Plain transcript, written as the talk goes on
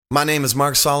My name is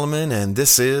Mark Solomon, and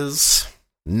this is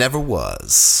Never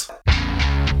Was.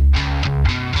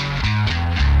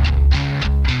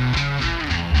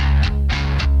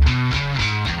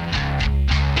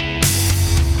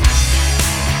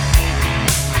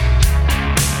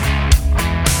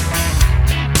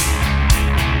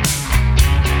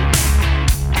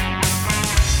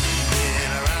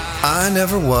 I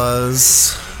never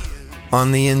was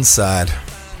on the inside.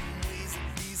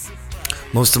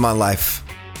 Most of my life,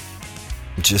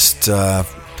 I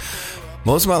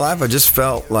just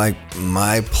felt like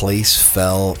my place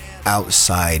fell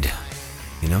outside,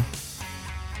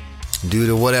 due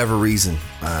to whatever reason.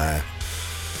 I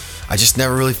just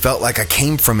never really felt like I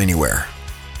came from anywhere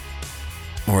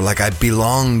or like I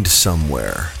belonged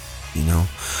somewhere,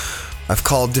 I've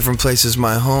called different places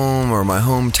my home or my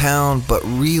hometown, but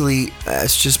really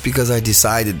it's just because I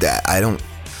decided that. I don't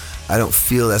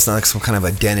feel that's not like some kind of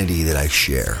identity that I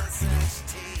share,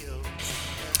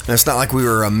 And it's not like we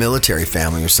were a military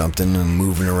family or something and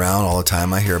moving around all the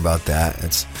time. I hear about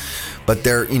that. But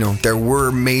there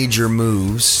were major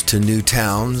moves to new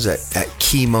towns at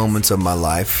key moments of my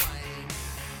life.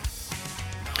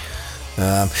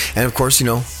 And of course,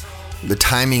 the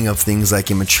timing of things like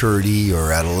immaturity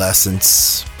or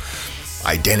adolescence,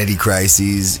 identity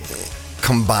crises,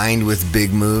 combined with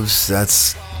big moves, that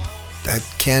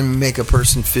can make a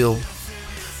person feel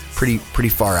pretty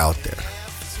far out there.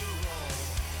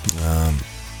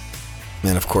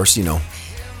 And of course,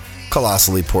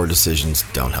 colossally poor decisions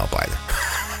don't help either.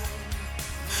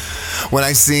 When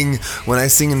I sing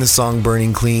in the song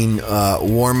 "Burning Clean,"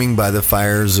 warming by the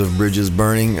fires of bridges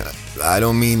burning, I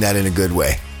don't mean that in a good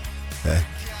way. Okay?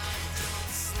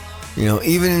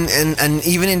 Even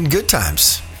in good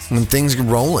times, when things are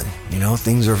rolling,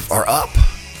 things are up.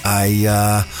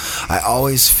 I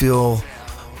always feel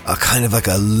a kind of like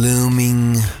a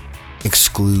looming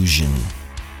exclusion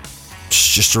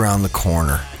just around the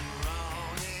corner.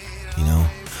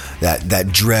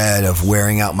 That dread of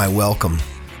wearing out my welcome.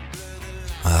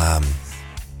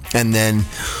 And then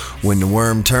when the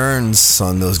worm turns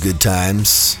on those good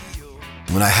times,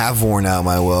 when I have worn out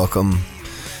my welcome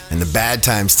and the bad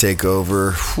times take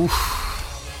over,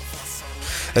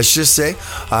 let's just say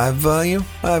I've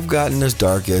gotten as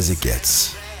dark as it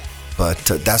gets. But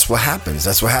that's what happens.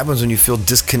 That's what happens when you feel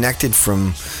disconnected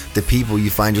from the people you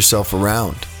find yourself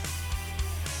around.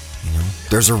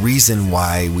 There's a reason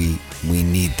why we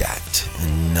need that,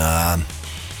 and I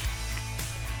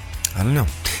don't know.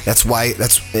 That's why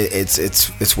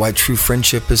it's why true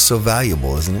friendship is so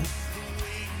valuable, isn't it?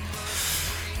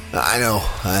 I know.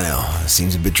 It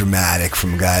seems a bit dramatic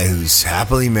from a guy who's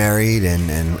happily married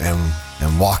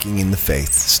and walking in the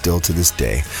faith still to this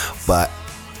day. But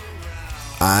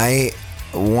I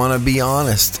want to be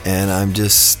honest, and I'm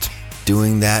just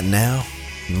doing that now,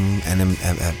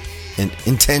 and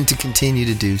intend to continue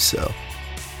to do so.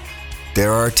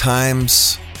 There are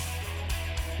times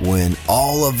when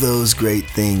all of those great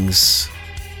things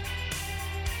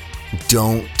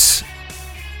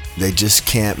they just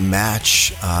can't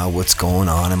match what's going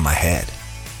on in my head.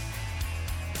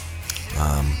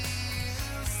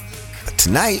 But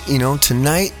tonight,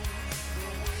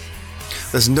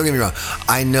 listen, don't get me wrong.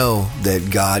 I know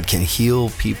that God can heal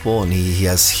people, and He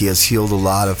has healed a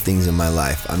lot of things in my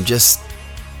life. I'm just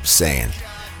saying,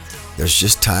 there's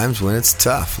just times when it's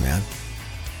tough, man.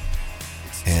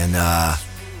 And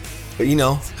but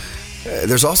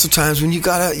there's also times when you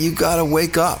gotta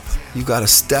wake up. You gotta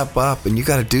step up, and you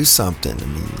gotta do something. I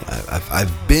mean,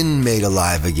 I've been made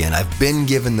alive again. I've been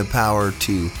given the power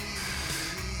to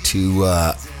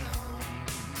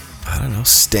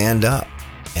stand up.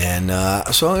 And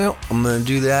so I'm going to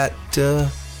do that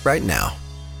right now.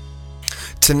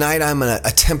 Tonight I'm going to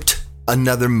attempt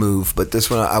another move, but this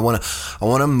one I want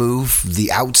to move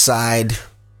the outside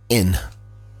in. I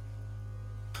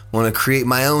want to create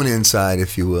my own inside,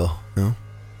 if you will.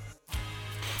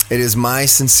 It is my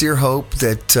sincere hope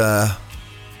that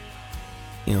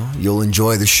you'll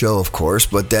enjoy the show, of course,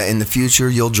 but that in the future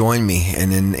you'll join me,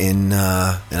 and and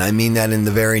I mean that in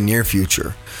the very near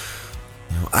future.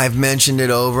 I've mentioned it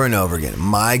over and over again.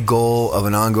 My goal of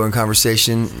an ongoing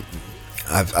conversation,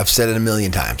 I've said it a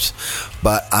million times,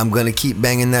 but I'm going to keep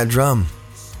banging that drum.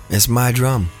 It's my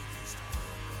drum.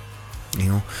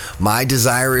 My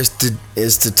desire is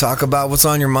to talk about what's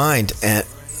on your mind, and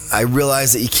I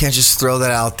realize that you can't just throw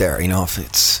that out there.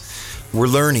 If we're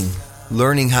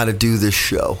learning how to do this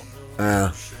show.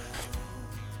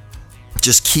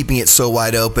 Just keeping it so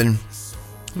wide open,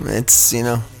 it's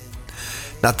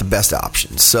not the best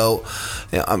option. So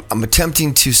I'm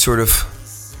attempting to sort of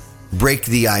break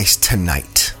the ice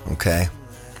tonight, okay?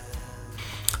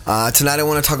 Tonight I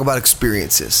want to talk about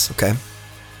experiences, okay?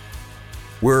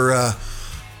 We're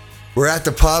at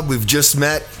the pub. We've just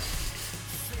met.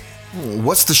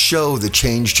 What's the show that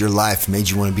changed your life, made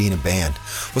you want to be in a band?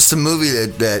 What's the movie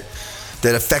that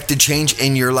affected change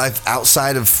in your life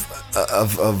outside of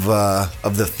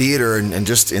the theater and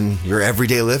just in your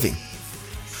everyday living?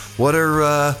 What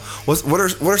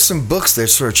are some books that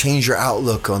sort of change your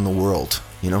outlook on the world?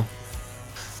 You know,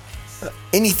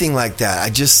 anything like that. I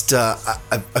just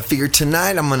I figured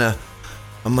tonight I'm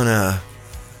gonna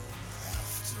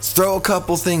throw a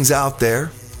couple things out there,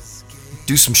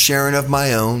 do some sharing of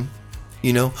my own.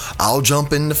 You know, I'll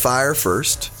jump in the fire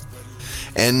first,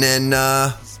 and then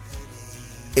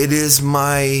it is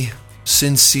my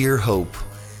sincere hope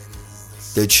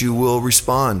that you will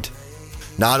respond,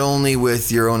 not only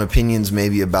with your own opinions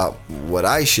maybe about what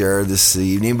I share this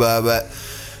evening, but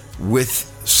with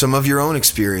some of your own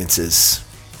experiences.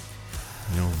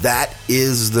 You know, that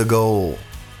is the goal.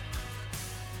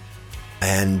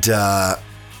 And I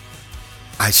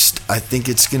think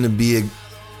it's going to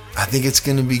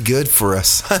be good for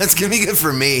us. It's going to be good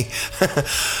for me.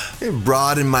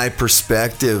 Broaden my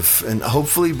perspective and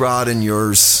hopefully broaden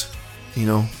yours. You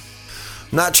know, I'm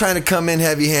not trying to come in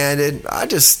heavy-handed.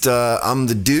 I'm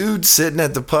the dude sitting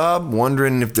at the pub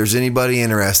wondering if there's anybody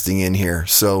interesting in here.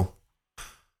 So,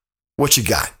 what you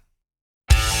got?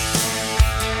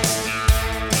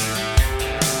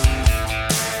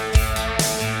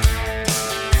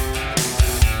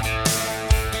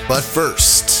 But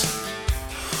first,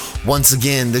 once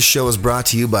again, this show is brought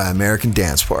to you by American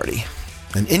Dance Party,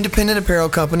 an independent apparel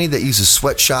company that uses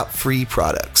sweatshop-free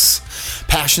products,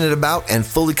 passionate about and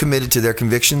fully committed to their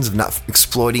convictions of not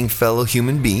exploiting fellow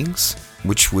human beings,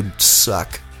 which would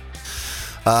suck,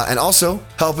 and also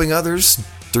helping others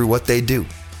through what they do.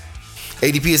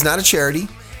 ADP is not a charity,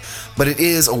 but it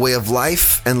is a way of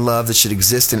life and love that should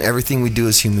exist in everything we do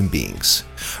as human beings.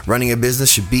 Running a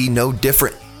business should be no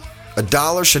different. A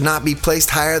dollar should not be placed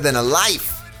higher than a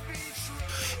life.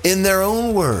 In their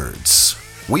own words,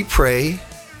 we pray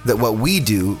that what we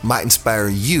do might inspire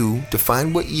you to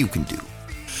find what you can do.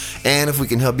 And if we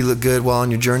can help you look good while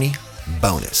on your journey,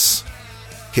 bonus.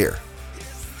 Here,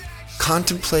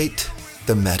 contemplate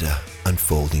the meta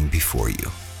unfolding before you.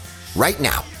 Right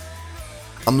now,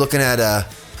 I'm looking at a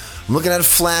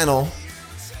flannel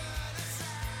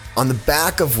on the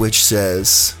back of which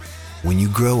says, "When you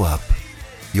grow up,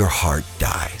 your heart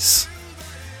dies."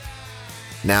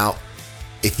 Now,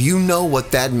 if you know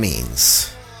what that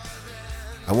means,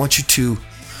 I want you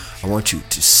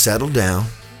to settle down,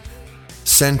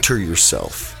 center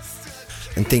yourself,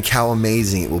 and think how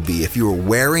amazing it will be if you were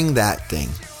wearing that thing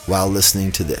while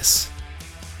listening to this.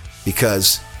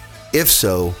 Because if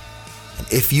so, and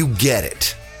if you get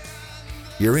it,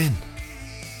 you're in.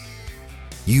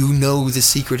 You know the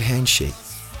secret handshake,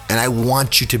 and I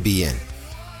want you to be in.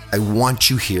 I want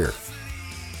you here.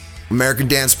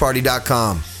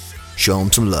 AmericanDanceParty.com. Show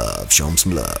them some love. Show them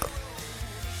some love.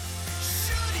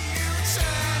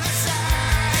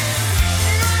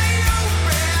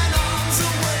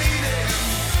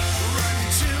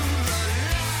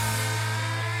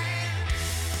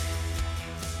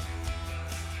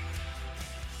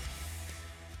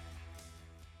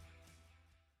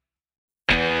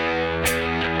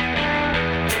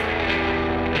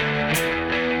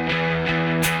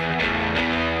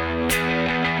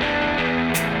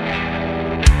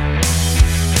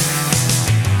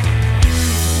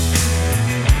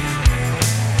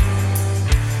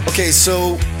 Okay,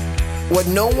 so what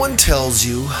no one tells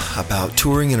you about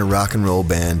touring in a rock and roll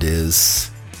band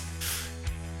is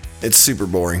it's super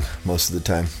boring most of the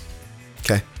time.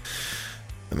 Okay,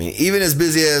 I mean, even as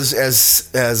busy as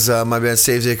my band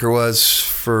Stavesacre was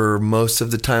for most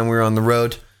of the time we were on the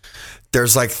road,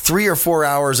 there's like 3 or 4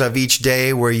 hours of each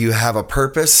day where you have a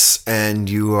purpose and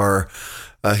you are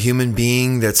a human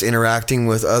being that's interacting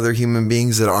with other human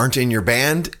beings that aren't in your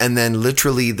band, and then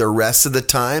literally the rest of the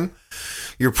time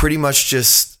you're pretty much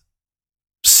just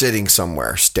sitting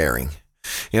somewhere staring,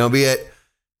 you know, be it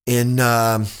in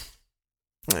a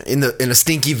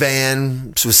stinky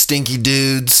van with stinky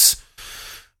dudes,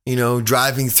 you know,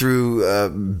 driving through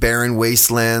barren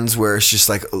wastelands where it's just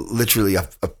like literally a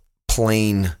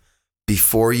plain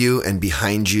before you and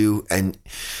behind you, and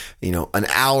you know, an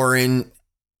hour in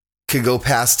could go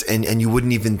past and you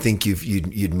wouldn't even think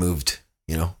you'd moved,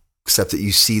 you know, except that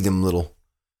you see them little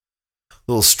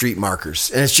street markers,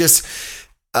 and it's just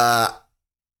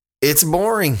it's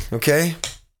boring. Okay,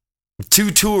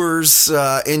 2 tours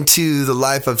into the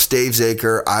life of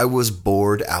Stavesacre, I was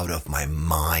bored out of my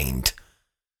mind.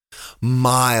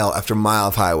 Mile after mile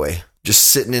of highway, just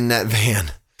sitting in that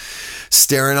van,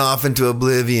 staring off into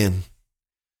oblivion.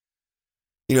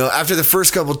 You know, after the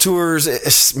first couple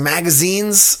tours,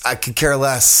 magazines, I could care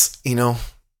less, you know.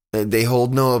 They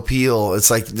hold no appeal.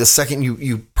 It's like the second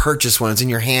you purchase one, it's in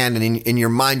your hand, and in your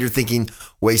mind, you're thinking,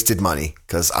 wasted money,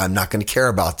 because I'm not going to care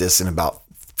about this in about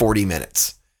 40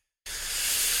 minutes.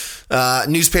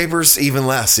 Newspapers, even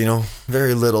less, you know,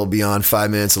 very little beyond 5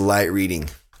 minutes of light reading.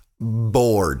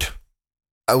 Bored.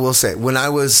 I will say, when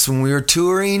we were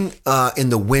touring in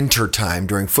the winter time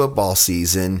during football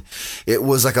season, it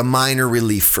was like a minor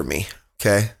relief for me,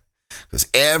 okay? Because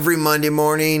every Monday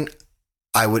morning,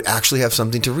 I would actually have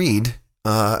something to read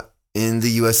in the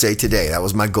USA Today. That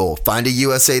was my goal. Find a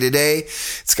USA Today.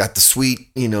 It's got the sweet,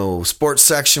 you know, sports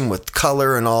section with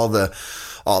color and all the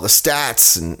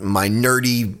stats, and my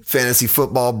nerdy fantasy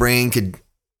football brain could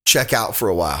check out for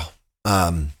a while.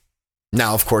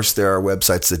 Now, of course, there are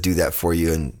websites that do that for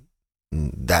you, and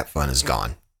that fun is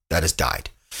gone. That has died.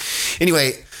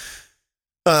 Anyway,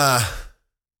 I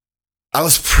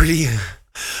was pretty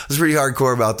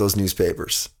hardcore about those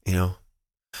newspapers, you know.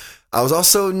 I was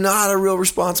also not a real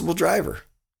responsible driver.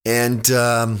 And,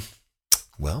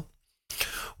 well,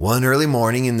 one early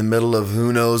morning in the middle of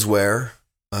who knows where,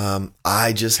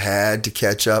 I just had to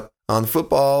catch up on the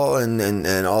football and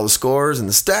all the scores and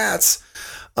the stats.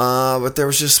 But there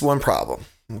was just one problem,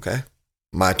 okay?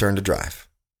 My turn to drive.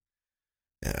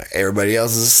 Everybody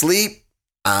else is asleep.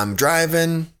 I'm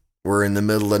driving. We're in the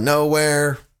middle of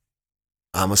nowhere.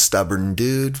 I'm a stubborn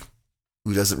dude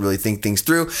who doesn't really think things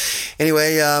through.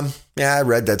 Anyway, I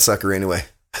read that sucker anyway.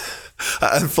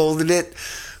 I unfolded it,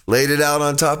 laid it out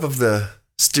on top of the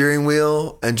steering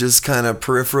wheel, and just kind of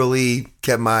peripherally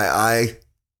kept my eye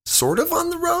sort of on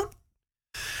the road.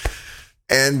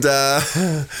 And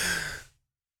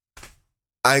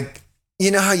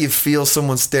you know how you feel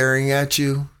someone staring at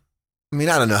you? I mean,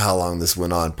 I don't know how long this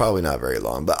went on. Probably not very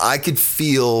long, but I could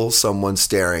feel someone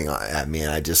staring at me,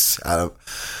 and out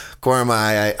of corner of my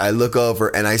eye, I look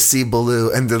over and I see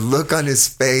Baloo, and the look on his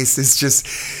face is just,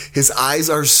 his eyes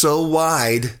are so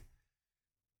wide,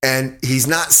 and he's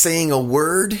not saying a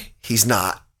word. He's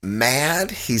not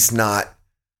mad. He's not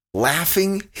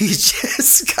laughing. He's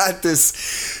just got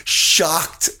this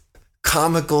shocked,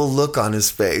 comical look on his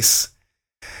face.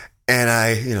 And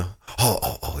I, you know,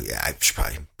 oh yeah, I should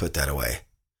probably put that away.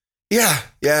 Yeah.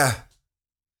 You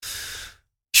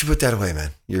should put that away,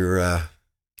 man. You're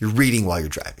reading while you're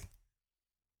driving.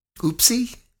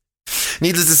 Oopsie.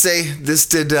 Needless to say, this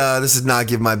did not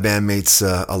give my bandmates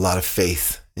a lot of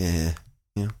faith in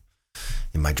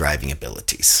my driving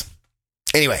abilities.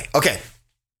 Anyway, okay.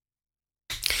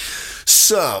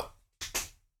 So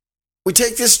we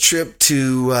take this trip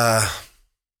to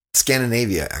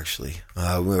Scandinavia, actually.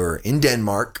 We were in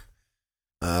Denmark.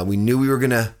 We knew we were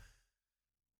going to,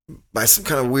 by some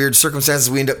kind of weird circumstances,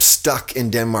 we ended up stuck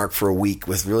in Denmark for a week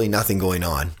with really nothing going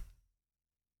on.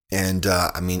 And,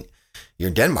 I mean, you're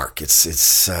in Denmark.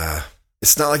 It's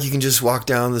not like you can just walk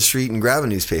down the street and grab a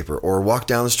newspaper, or walk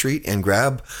down the street and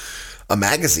grab a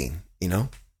magazine, you know?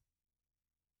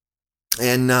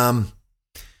 And,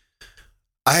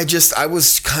 I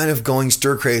was kind of going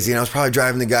stir crazy, and I was probably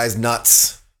driving the guys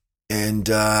nuts. And,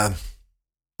 I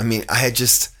mean, I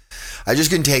just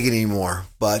couldn't take it anymore.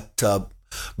 But, Jeff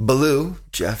Baloo,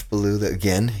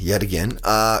 yet again,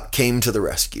 came to the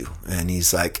rescue. And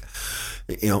he's like,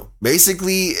 you know,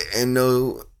 basically, in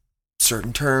no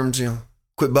certain terms, you know,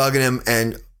 quit bugging him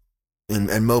and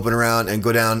moping around, and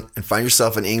go down and find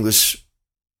yourself an English,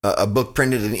 a book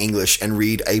printed in English, and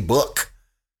read a book.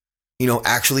 You know,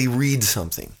 actually read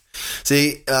something.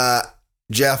 See,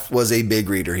 Jeff was a big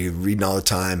reader. He was reading all the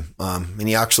time. And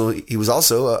he was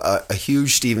also a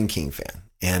huge Stephen King fan.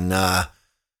 And,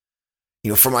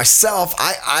 you know, for myself,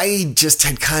 I just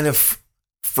had kind of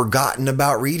forgotten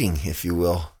about reading, if you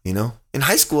will. You know, in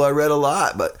high school, I read a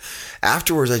lot, but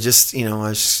afterwards, I just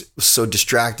was so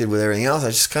distracted with everything else. I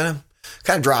just kind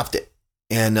of dropped it.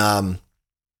 And,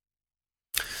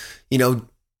 you know,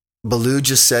 Baloo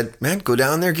just said, man, go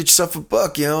down there, get yourself a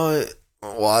book, you know.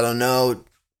 Well, I don't know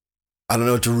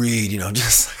what to read, you know,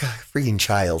 just like a freaking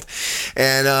child.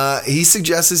 And he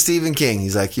suggested Stephen King.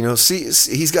 He's like, you know, see,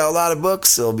 he's got a lot of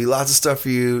books. There'll be lots of stuff for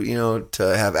you, you know,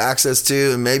 to have access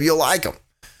to, and maybe you'll like them.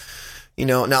 You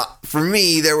know, now for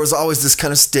me, there was always this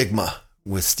kind of stigma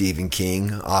with Stephen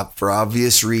King for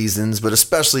obvious reasons, but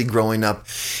especially growing up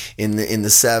in the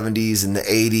 70s and the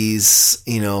 80s,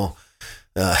 you know,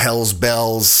 Hell's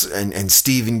Bells and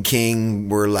Stephen King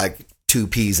were like two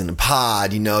peas in a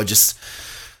pod, you know, there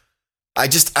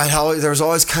was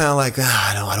always kind of like,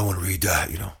 I don't want to read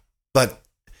that, you know. But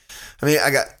I mean,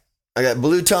 I got I got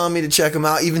Blue telling me to check him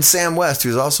out. Even Sam West,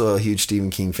 who's also a huge Stephen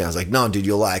King fan, is like, no, dude,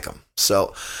 you'll like him.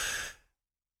 So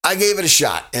I gave it a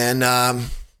shot. And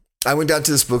I went down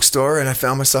to this bookstore and I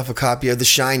found myself a copy of The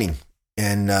Shining.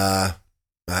 And I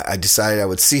decided I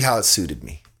would see how it suited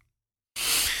me.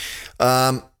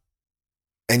 And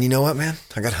you know what, man?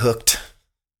 I got hooked.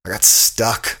 I got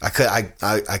stuck. I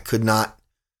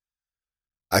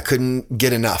couldn't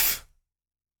get enough.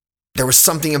 There was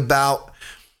something about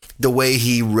the way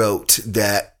he wrote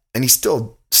that, and he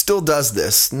still does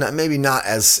this, maybe not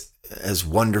as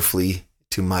wonderfully,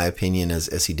 to my opinion,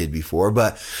 as he did before,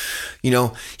 but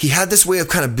he had this way of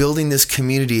kind of building this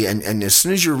community, and as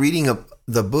soon as you're reading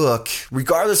the book,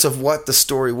 regardless of what the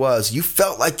story was, you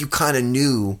felt like you kind of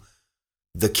knew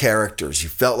the characters. You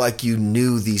felt like you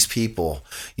knew these people.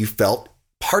 You felt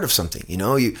part of something.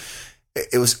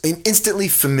 It was instantly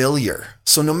familiar.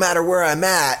 So no matter where I'm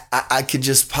at, I could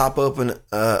just pop open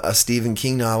a Stephen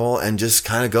King novel and just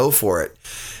kind of go for it.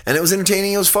 And it was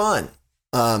entertaining. It was fun.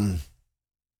 But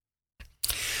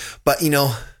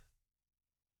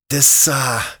this,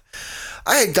 I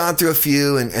had gone through a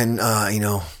few and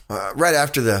right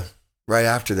after the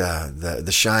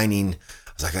Shining,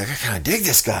 I was like, I kind of dig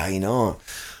this guy,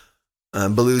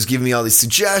 Baloo's giving me all these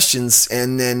suggestions.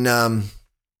 And then,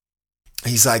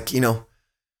 he's like,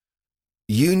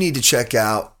 you need to check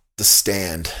out The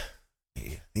Stand.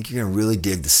 I think you're going to really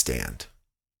dig The Stand.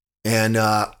 And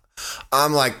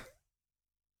I'm like,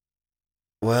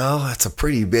 well, that's a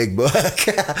pretty big book.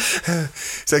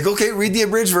 It's like, okay, read the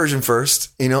abridged version first.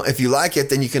 If you like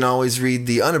it, then you can always read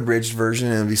the unabridged version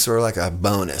and it'll be sort of like a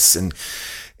bonus. And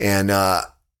I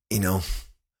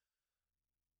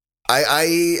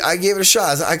gave it a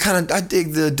shot. I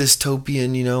dig the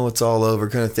dystopian, it's all over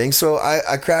kind of thing. So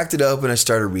I cracked it open. I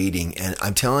started reading, and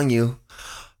I'm telling you,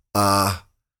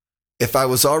 if I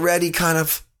was already kind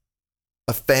of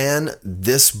a fan,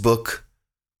 this book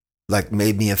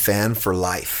made me a fan for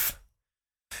life.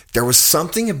 There was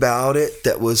something about it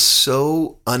that was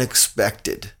so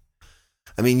unexpected.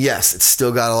 I mean, yes, it's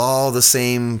still got all the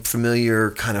same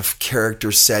familiar kind of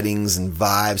character settings and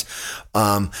vibes.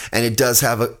 And it does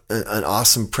have an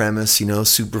awesome premise,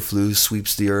 Superflu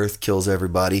sweeps the earth, kills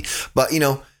everybody. But,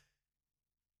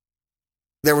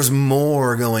 there was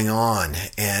more going on.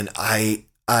 And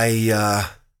there's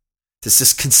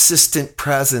this consistent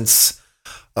presence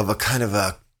of a kind of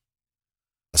a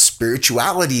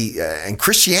spirituality and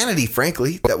Christianity,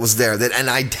 frankly, that was there. And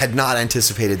I had not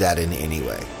anticipated that in any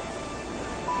way.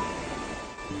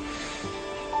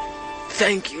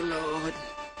 Thank you, Lord,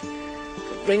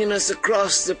 for bringing us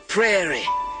across the prairie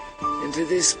into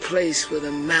this place where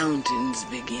the mountains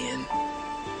begin.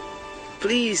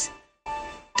 Please,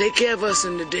 take care of us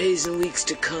in the days and weeks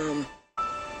to come.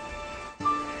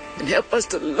 And help us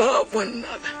to love one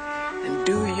another and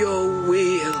do your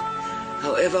will,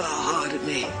 however hard it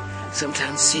may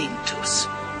sometimes seem to us.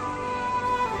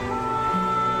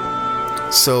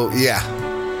 So, yeah,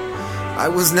 I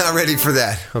was not ready for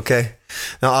that, okay?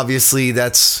 Now, obviously,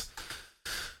 that's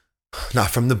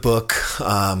not from the book.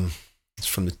 It's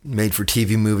from the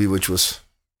made-for-TV movie, which was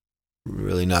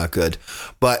really not good.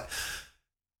 But,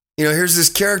 here's this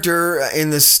character in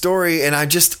this story, and I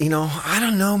just, I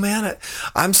don't know, man.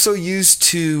 I'm so used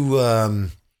to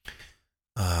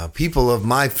people of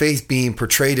my faith being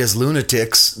portrayed as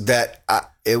lunatics that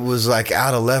it was like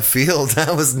out of left field.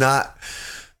 I was not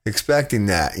expecting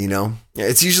that,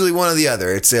 It's usually one or the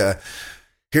other. It's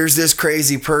here's this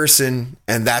crazy person,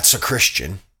 and that's a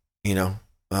Christian, and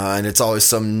it's always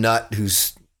some nut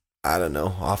who's, I don't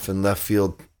know, off in left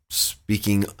field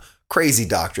speaking crazy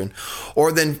doctrine.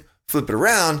 Or then flip it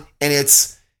around, and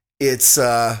it's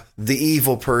the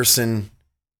evil person,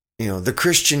 the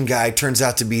Christian guy turns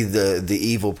out to be the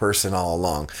evil person all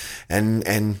along.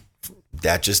 And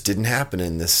that just didn't happen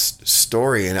in this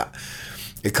story. And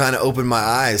it kind of opened my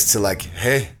eyes to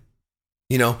hey,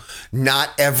 not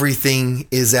everything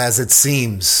is as it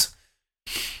seems.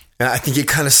 And I think it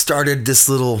kind of started this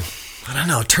little,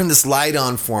 turn this light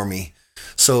on for me.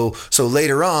 So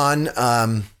later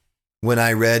on, when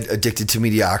I read Addicted to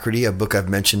Mediocrity, a book I've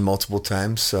mentioned multiple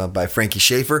times by Frankie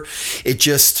Schaefer, it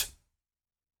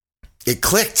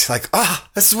clicked.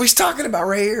 This is what he's talking about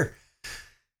right here.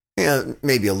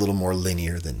 Maybe a little more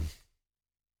linear than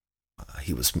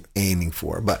he was aiming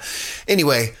for. But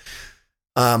anyway,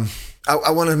 I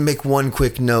want to make one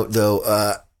quick note,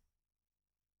 though.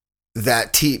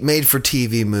 That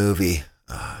made-for-TV movie,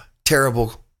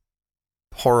 terrible,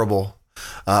 horrible,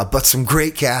 but some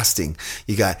great casting.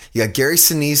 You got Gary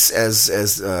Sinise as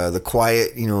the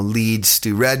quiet, lead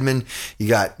Stu Redman. You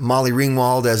got Molly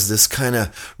Ringwald as this kind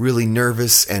of really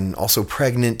nervous and also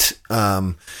pregnant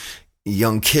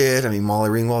young kid. I mean, Molly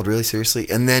Ringwald, really, seriously.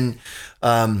 And then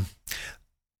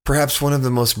perhaps one of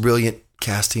the most brilliant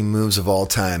casting moves of all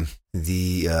time.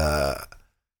 The,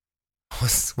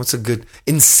 what's a good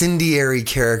incendiary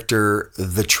character,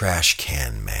 the Trash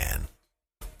Can Man.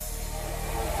 Oh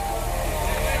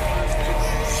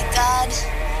my God.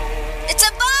 It's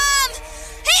a bomb!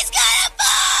 He's got a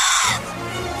bomb!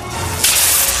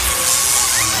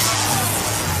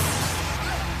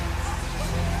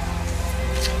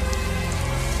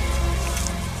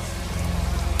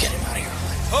 Get him out of here.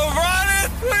 I brought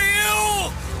it for you!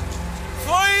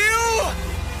 For you!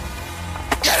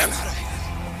 Get him out of here.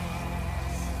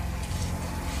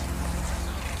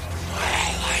 My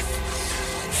life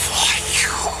for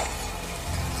you.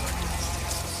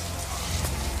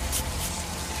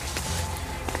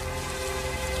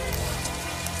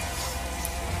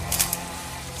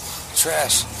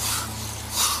 Trash.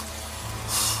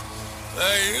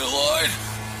 Thank you, Lloyd.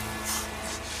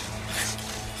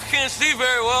 I can't see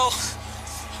very well.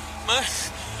 My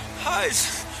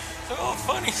eyes are all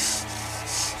funny.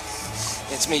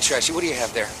 It's me, Trashy. What do you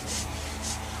have there?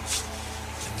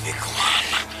 Big one.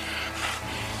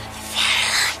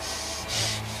 Fire.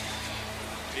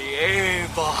 The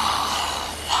A-bomb.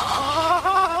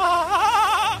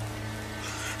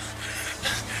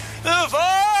 The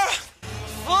fire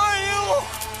for you.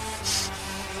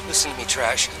 Listen to me,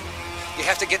 Trash. You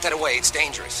have to get that away. It's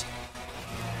dangerous.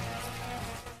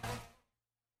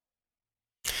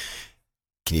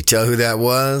 Can you tell who that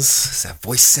was? Does that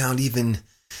voice sound even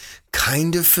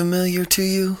kind of familiar to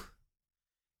you?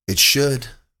 It should.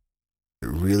 It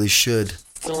really should.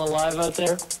 Still alive out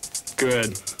there?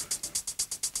 Good.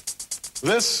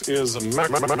 This is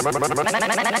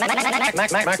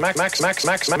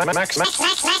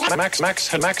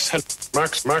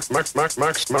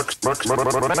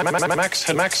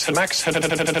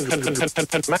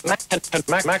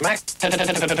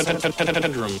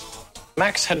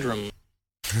Max Headroom.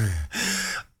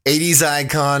 80s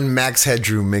icon Max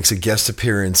Headroom makes a guest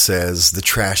appearance as the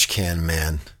Trash Can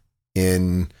Man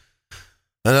in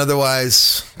an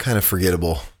otherwise kind of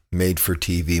forgettable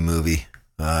made-for-TV movie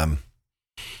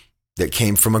that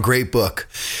came from a great book.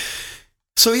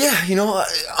 So yeah, you know,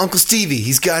 Uncle Stevie,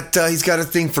 he's got a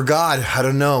thing for God. I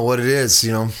don't know what it is,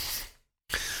 you know.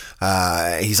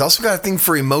 He's also got a thing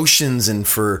for emotions and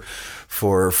for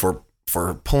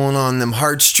pulling on them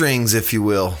heartstrings, if you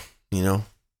will, you know.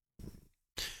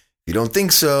 If you don't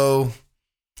think so,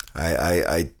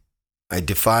 I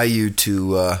defy you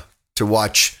to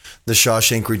watch The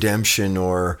Shawshank Redemption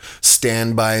or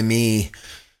Stand By Me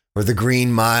or The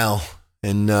Green Mile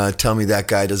and tell me that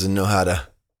guy doesn't know how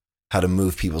to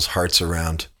move people's hearts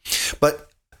around. But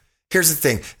here's the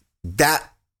thing. That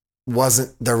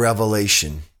wasn't the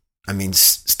revelation. I mean,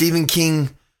 Stephen King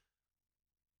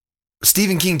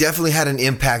definitely had an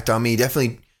impact on me.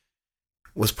 Definitely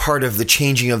was part of the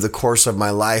changing of the course of my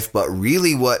life. But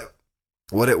really what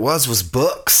it was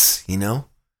books, you know?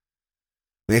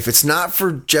 I mean, if it's not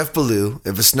for Jeff Ballou,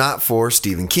 if it's not for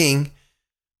Stephen King,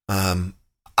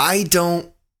 I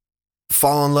don't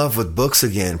fall in love with books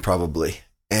again, probably.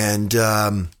 And,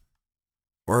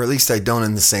 or at least I don't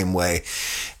in the same way.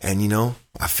 And, you know,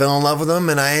 I fell in love with them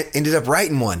and I ended up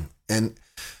writing one. And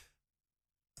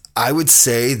I would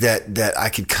say that I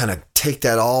could kind of take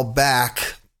that all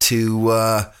back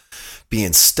to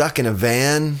being stuck in a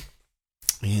van,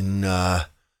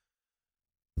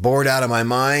 bored out of my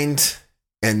mind,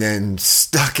 and then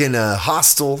stuck in a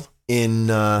hostel in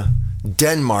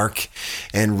Denmark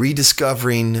and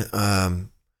rediscovering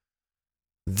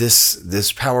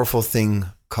this powerful thing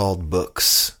called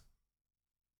books.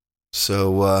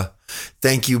 So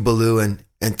thank you, Ballou, and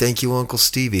thank you, Uncle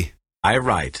Stevie. I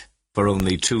write for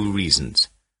only two reasons: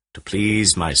 to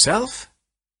please myself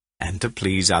and to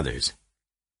please others.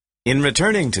 In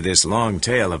returning to this long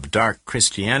tale of dark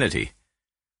Christianity,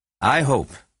 I hope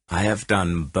I have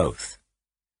done both.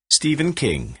 Stephen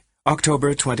King,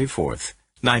 October 24th,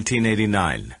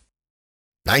 1989.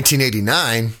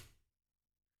 1989?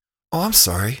 Oh, I'm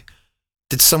sorry.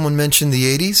 Did someone mention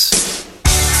the 80s?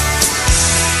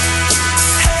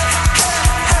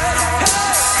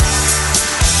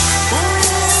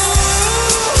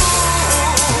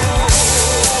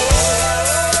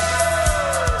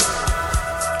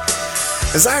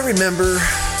 As I remember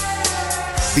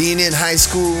being in high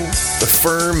school, the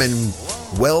firm and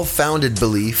well-founded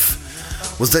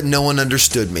belief was that no one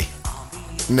understood me.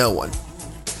 No one.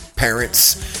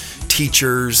 Parents,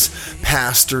 teachers,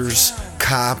 pastors,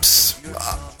 cops,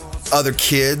 other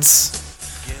kids,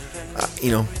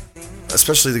 you know,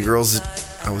 especially the girls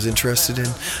that I was interested in.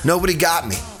 Nobody got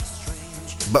me.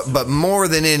 But more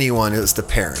than anyone, it was the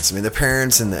parents. I mean, the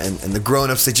parents and the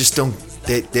grown-ups, they just don't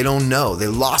know. They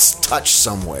lost touch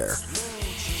somewhere.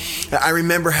 I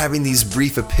remember having these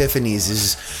brief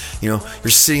epiphanies. You're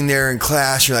sitting there in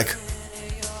class, you're like,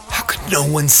 how could no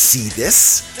one see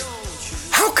this?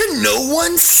 How can no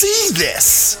one see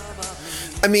this?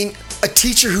 I mean, a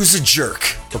teacher who's a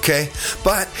jerk, okay?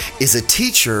 But is a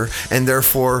teacher, and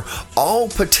therefore all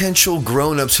potential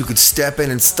grown-ups who could step in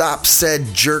and stop said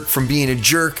jerk from being a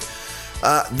jerk,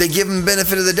 they give them the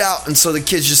benefit of the doubt, and so the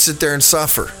kids just sit there and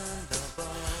suffer.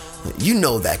 You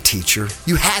know that teacher.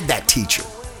 You had that teacher.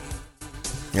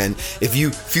 And if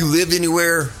you lived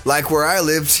anywhere like where I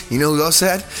lived, you know who else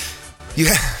had? You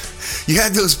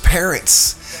had those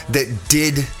parents that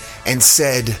did and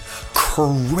said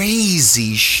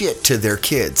crazy shit to their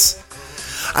kids.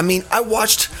 I mean, I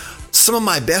watched some of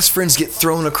my best friends get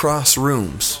thrown across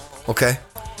rooms, okay?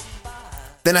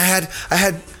 Then I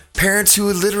had parents who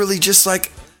would literally just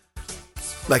like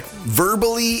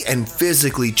verbally and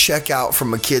physically check out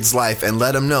from a kid's life and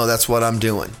let them know that's what I'm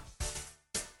doing.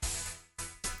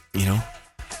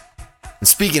 And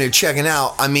speaking of checking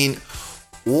out, I mean,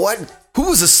 who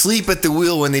was asleep at the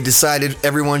wheel when they decided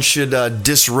everyone should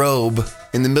disrobe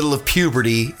in the middle of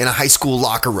puberty in a high school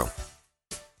locker room?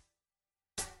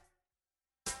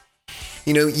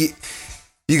 You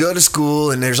go to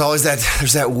school and there's always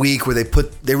that week where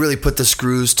they really put the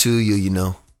screws to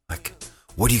you, like,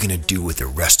 what are you gonna do with the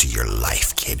rest of your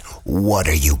life, kid? What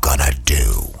are you gonna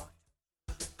do?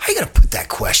 How you gonna put that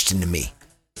question to me?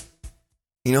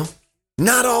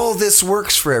 Not all this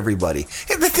works for everybody.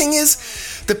 And the thing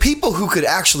is, the people who could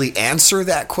actually answer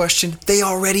that question, they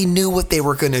already knew what they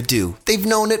were going to do. They've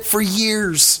known it for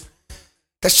years.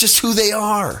 That's just who they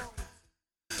are.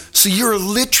 So you're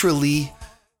literally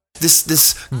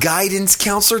this guidance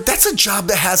counselor. That's a job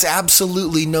that has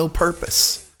absolutely no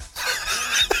purpose.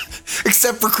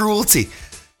 Except for cruelty.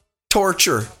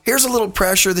 Torture. Here's a little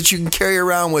pressure that you can carry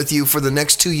around with you for the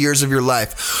next 2 years of your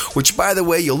life, which, by the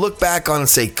way, you'll look back on and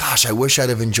say, gosh, I wish I'd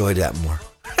have enjoyed that more.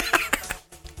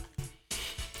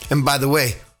 And by the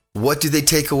way, what do they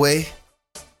take away?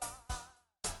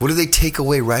 What do they take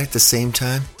away right at the same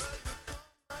time?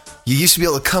 You used to be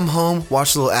able to come home,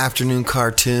 watch little afternoon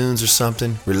cartoons or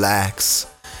something, relax.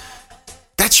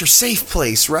 That's your safe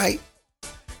place, right?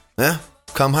 Yeah,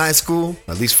 come high school,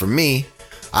 at least for me,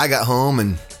 I got home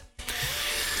and,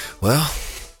 well,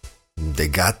 they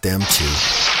got them too.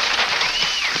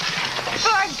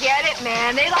 Forget it,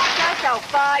 man. They locked us out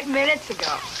 5 minutes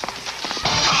ago.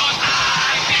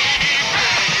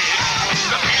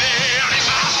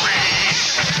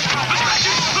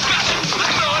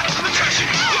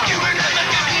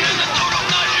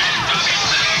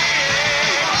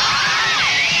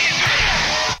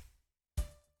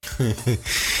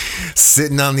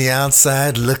 Sitting on the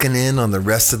outside looking in on the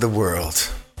rest of the world.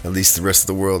 At least the rest of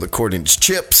the world according to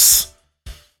Chips,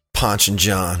 Ponch, and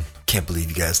John. Can't believe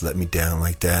you guys let me down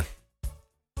like that.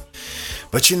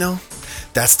 But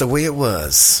that's the way it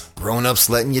was.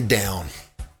 Grown-ups letting you down.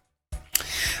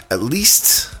 At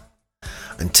least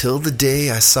until the day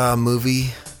I saw a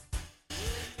movie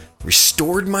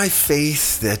restored my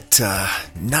faith that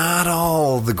not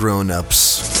all the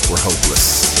grown-ups were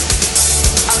hopeless.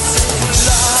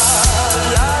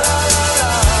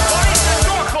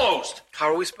 Door closed! How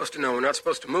are we supposed to know? We're not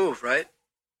supposed to move, right?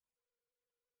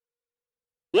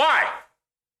 Why?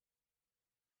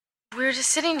 We were just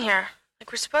sitting here,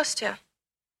 like we're supposed to.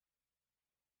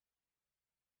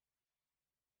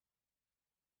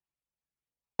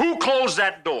 Who closed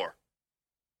that door?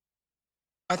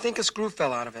 I think a screw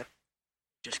fell out of it.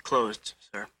 Just closed,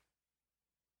 sir.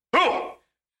 Who?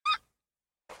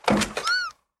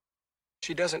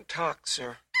 She doesn't talk,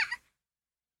 sir.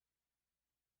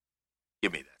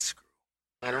 Give me that screw.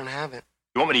 I don't have it.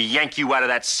 You want me to yank you out of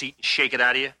that seat and shake it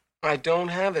out of you? I don't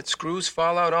have it. Screws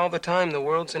fall out all the time. The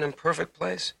world's an imperfect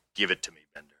place. Give it to me,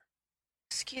 Bender.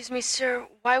 Excuse me, sir.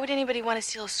 Why would anybody want to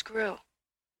steal a screw?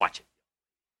 Watch it.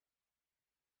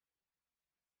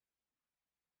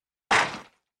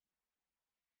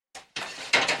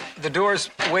 The door's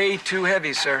way too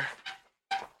heavy, sir.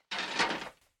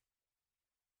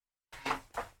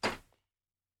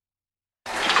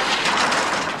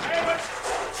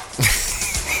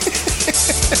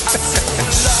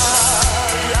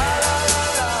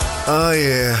 Oh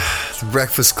yeah, The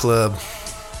Breakfast Club.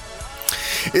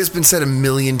 It's been said a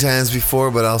million times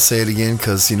before, but I'll say it again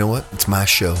because you know what? It's my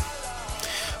show.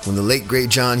 When the late great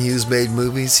John Hughes made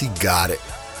movies, he got it.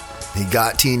 He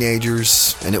got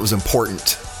teenagers, and it was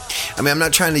important. I mean, I'm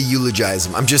not trying to eulogize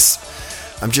him. I'm just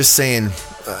saying,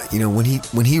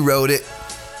 when he wrote it,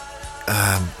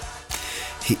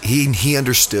 He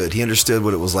understood. He understood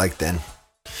what it was like then.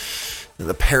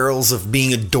 The perils of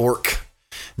being a dork,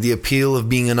 the appeal of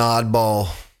being an oddball,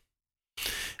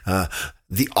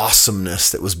 the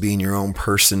awesomeness that was being your own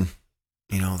person.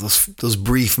 You know, those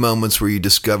brief moments where you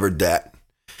discovered that.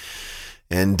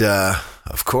 And,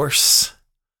 of course,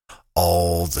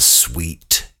 all the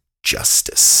sweet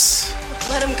justice.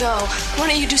 Let him go. Why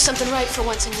don't you do something right for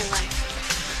once in your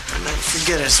life? I'll never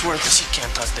forget it. It's worthless. You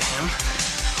can't talk to him.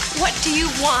 What do you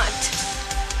want?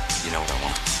 You know what I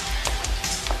want.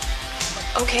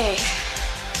 Okay.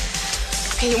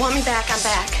 Okay, you want me back? I'm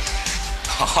back.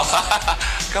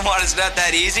 Come on, it's not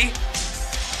that easy.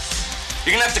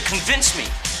 You're gonna have to convince me.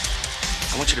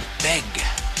 I want you to beg.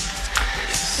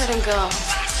 Let him go.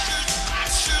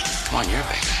 Come on, you're a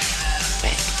beggar.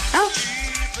 Beg. Oh.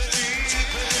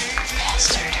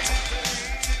 Bastard.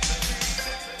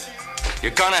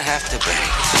 You're gonna have to beg.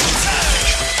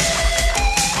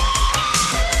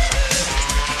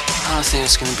 I don't think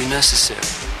it's gonna be necessary.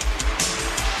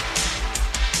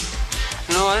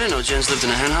 No, I didn't know Jens lived in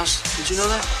a hen house. Did you know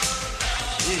that?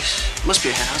 Jeez. Must be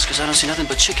a hen house, because I don't see nothing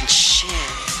but chicken shit.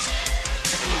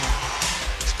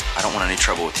 I don't want any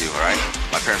trouble with you, all right?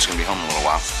 My parents are gonna be home in a little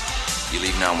while. You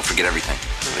leave now and we'll forget everything.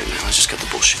 All right, man, let's just cut the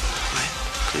bullshit, all right?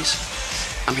 Please?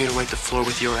 I'm here to wipe the floor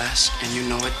with your ass, and you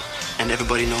know it, and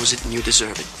everybody knows it, and you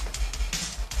deserve it.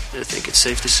 I think it's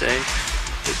safe to say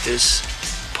that this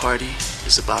party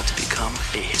is about to become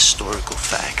a historical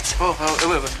fact.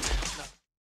 Wait.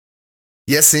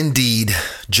 Yes, indeed.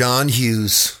 John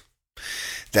Hughes.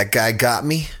 That guy got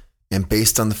me. And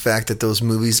based on the fact that those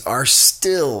movies are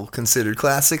still considered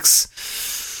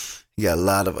classics, you got a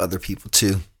lot of other people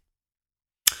too.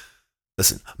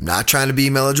 Listen, I'm not trying to be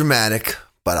melodramatic,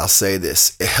 but I'll say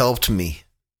this. It helped me.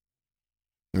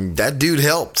 That dude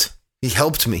helped. He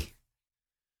helped me.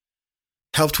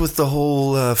 Helped with the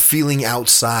whole feeling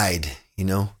outside, you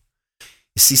know.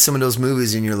 You see some of those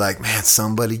movies and you're like, man,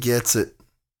 somebody gets it.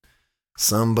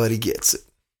 Somebody gets it.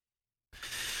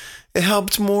 It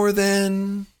helped more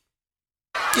than,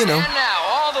 you know. And now,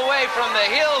 all the way from the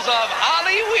hills of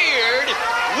Hollyweird,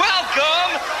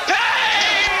 welcome,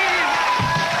 Pain!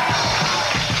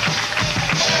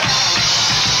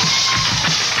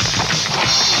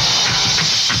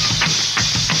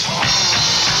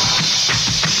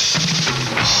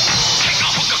 Take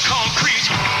a hook of concrete,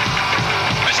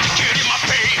 and stick it in my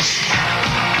face.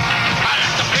 I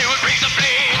like to play with razor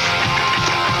blades.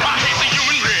 I hate the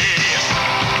human race.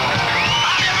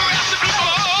 I never asked to be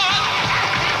born.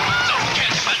 So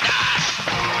can't if I die.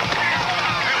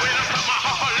 And when I stop my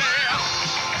heart left,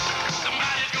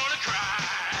 somebody's gonna cry.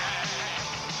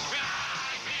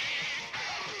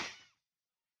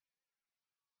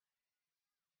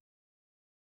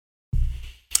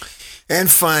 And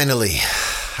finally,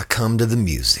 I come to the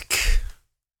music.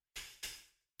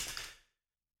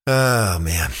 Oh,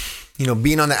 man. You know,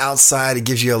 being on the outside, it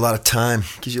gives you a lot of time.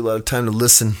 It gives you a lot of time to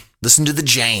listen to the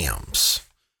jams.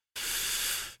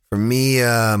 For me,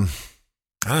 I don't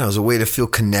know, it was a way to feel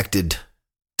connected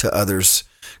to others,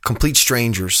 complete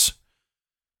strangers.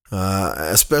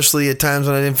 Especially at times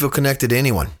when I didn't feel connected to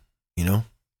anyone, you know?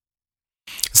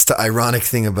 It's the ironic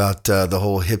thing about the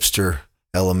whole hipster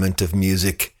element of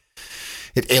music.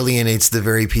 It alienates the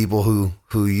very people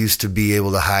who used to be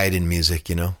able to hide in music,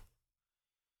 you know?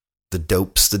 The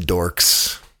dopes, the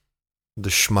dorks, the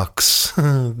schmucks,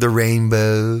 the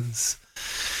rainbows.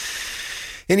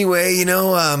 Anyway, you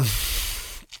know,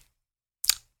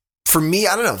 for me,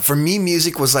 I don't know. For me,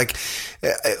 music was like,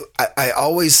 I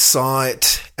always saw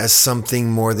it as something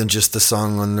more than just a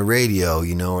song on the radio,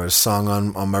 you know, or a song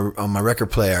on my record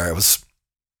player.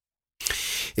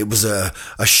 It was a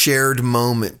shared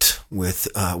moment with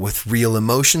real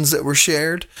emotions that were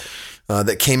shared,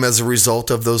 that came as a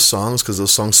result of those songs, because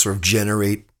those songs sort of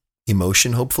generate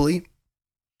emotion, hopefully.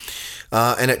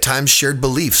 And at times shared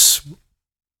beliefs,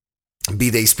 be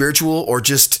they spiritual or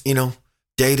just, you know,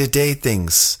 day-to-day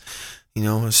things. You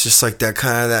know, it's just like that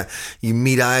kind of that you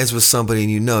meet eyes with somebody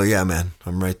and you know, yeah, man,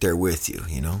 I'm right there with you,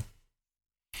 you know.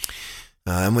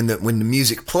 And when the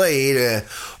music played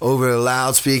over a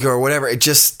loudspeaker or whatever,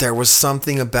 there was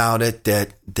something about it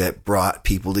that brought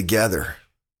people together.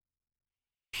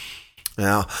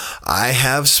 Now, I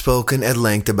have spoken at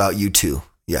length about U2.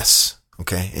 Yes.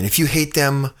 Okay. And if you hate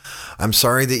them, I'm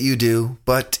sorry that you do,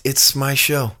 but it's my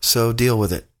show, so deal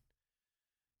with it.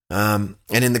 And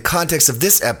in the context of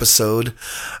this episode,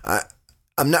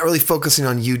 I'm not really focusing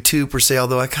on U2 per se,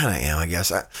 although I kind of am, I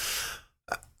guess.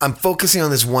 I'm focusing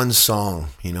on this one song,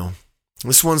 you know.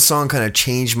 This one song kind of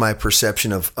changed my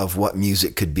perception of what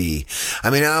music could be.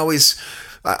 I mean,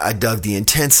 I dug the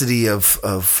intensity of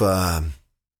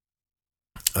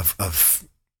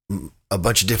a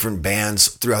bunch of different bands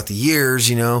throughout the years,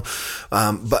 and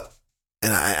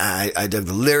I dug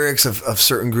the lyrics of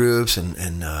certain groups and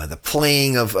the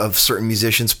playing of certain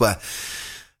musicians. But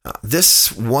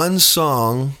this one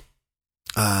song,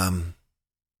 I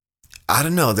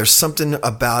don't know, there's something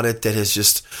about it that has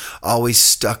just always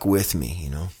stuck with me,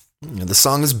 The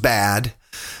song is bad,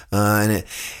 and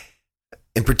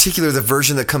in particular, the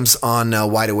version that comes on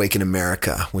Wide Awake in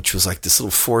America, which was like this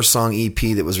little 4-song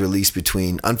EP that was released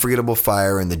between Unforgettable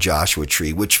Fire and the Joshua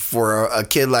Tree, which for a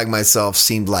kid like myself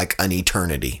seemed like an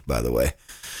eternity, by the way.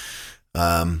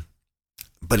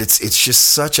 But it's just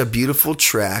such a beautiful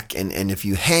track, and if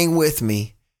you hang with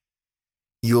me,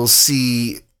 you'll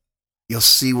see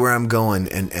where I'm going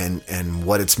and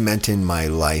what it's meant in my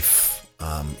life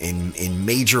in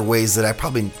major ways that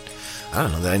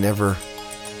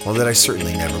that I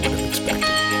certainly never would have expected.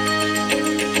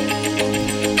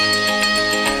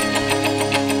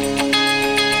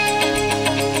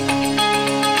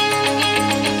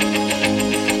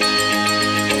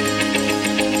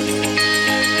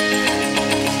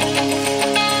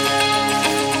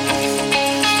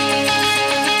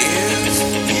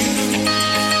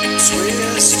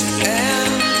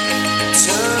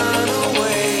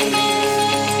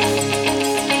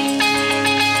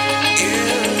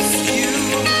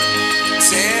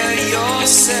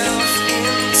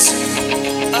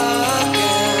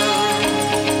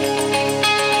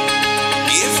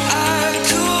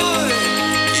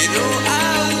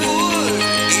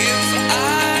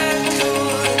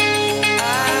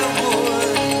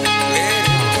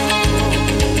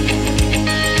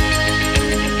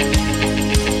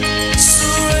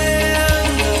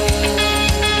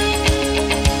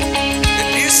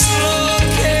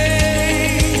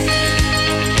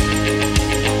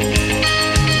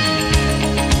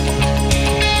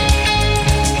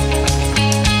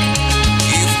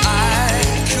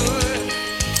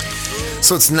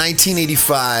 So it's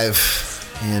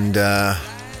 1985, and a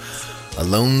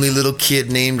lonely little kid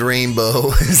named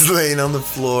Rainbow is laying on the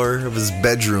floor of his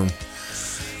bedroom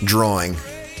drawing.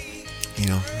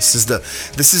 This is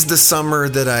the summer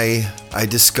that I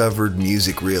discovered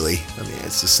music, really. I mean,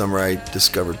 it's the summer I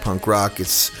discovered punk rock.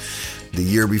 It's the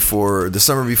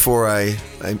summer before I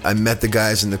met the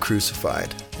guys in the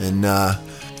Crucified. And I'm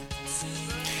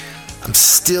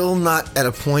still not at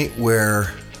a point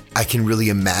where I can really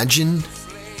imagine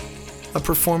a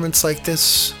performance like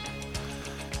this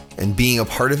and being a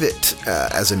part of it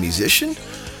as a musician.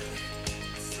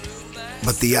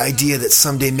 But the idea that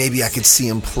someday maybe I could see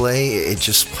him play, it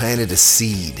just planted a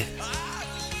seed.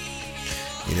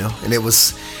 And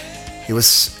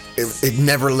it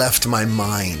never left my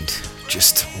mind.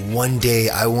 Just one day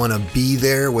I want to be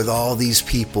there with all these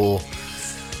people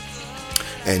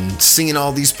and singing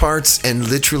all these parts and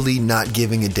literally not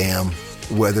giving a damn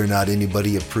whether or not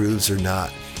anybody approves or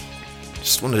not.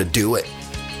 Just wanted to do it.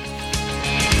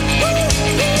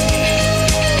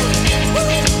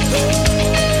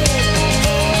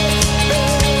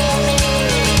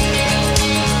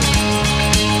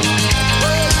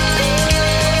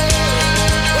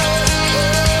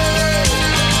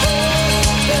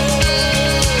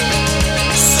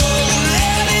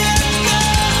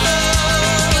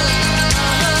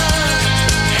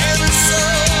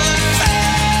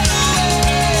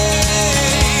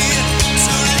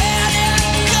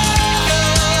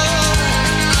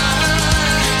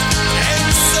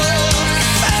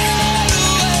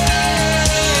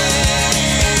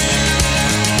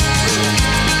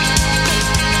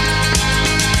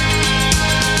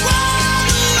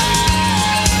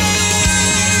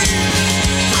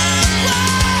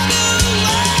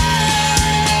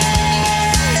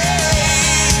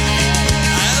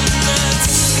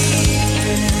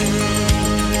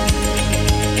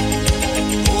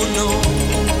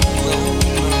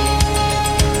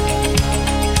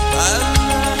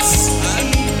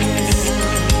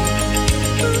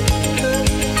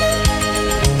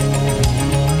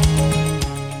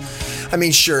 I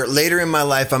mean, sure, later in my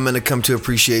life, I'm going to come to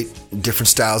appreciate different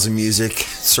styles of music,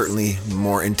 certainly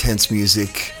more intense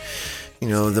music.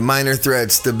 The Minor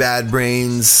Threats, the Bad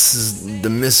Brains, the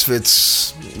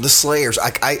Misfits, the Slayers.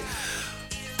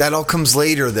 That all comes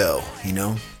later, though,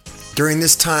 During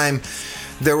this time,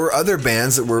 there were other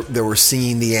bands that were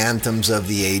singing the anthems of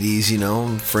the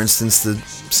 80s, For instance, the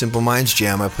Simple Minds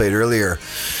jam I played earlier.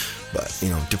 But,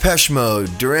 Depeche Mode,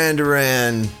 Duran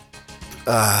Duran,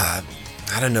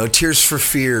 I don't know, Tears for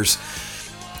Fears.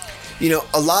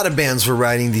 A lot of bands were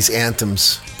writing these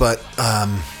anthems, but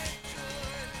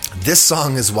this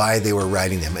song is why they were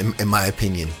writing them, in my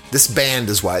opinion. This band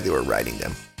is why they were writing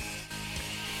them.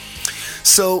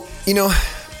 So,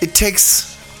 it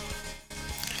takes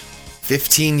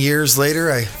 15 years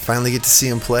later, I finally get to see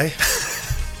him play.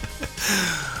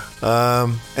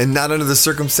 And not under the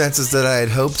circumstances that I had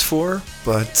hoped for,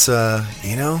 but, not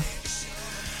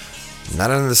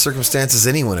under the circumstances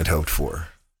anyone had hoped for.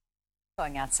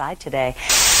 Going outside today.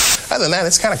 Other than that,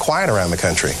 it's kind of quiet around the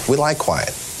country. We like quiet.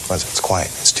 It's quiet.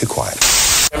 It's too quiet.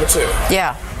 Number 2.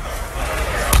 Yeah.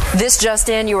 This just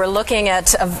in, you were looking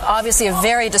at obviously a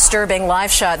very disturbing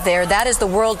live shot there. That is the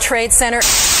World Trade Center.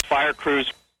 Fire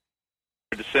crews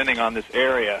are descending on this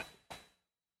area.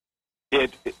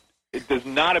 It does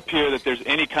not appear that there's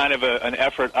any kind of an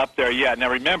effort up there yet. Now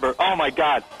remember, oh my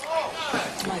God.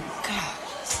 Oh my God.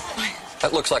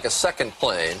 That looks like a second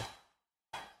plane.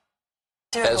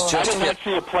 I did not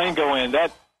see a plane go in.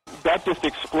 That just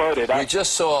exploded. We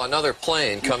just saw another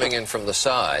plane coming in from the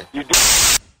side.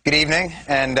 Good evening,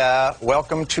 and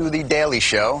welcome to The Daily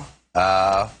Show.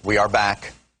 We are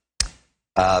back.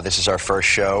 This is our first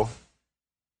show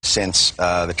since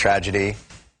the tragedy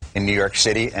in New York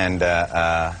City, and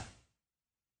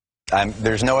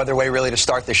there's no other way really to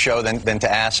start the show than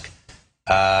to ask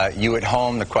you at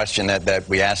home the question that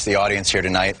we asked the audience here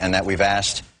tonight, and that we've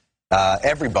asked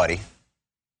everybody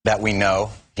that we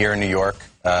know here in New York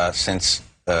since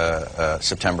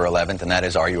September 11th, and that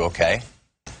is, are you okay?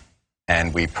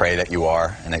 And we pray that you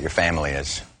are and that your family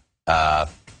is. I'm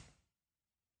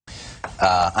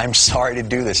sorry to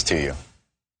do this to you.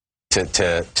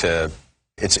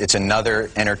 It's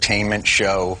another entertainment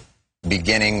show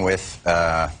beginning with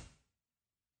an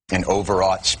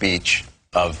overwrought speech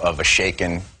of a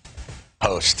shaken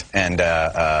host, and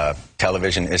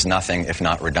television is nothing if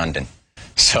not redundant.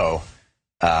 So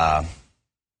I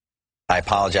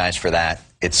apologize for that.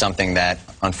 It's something that,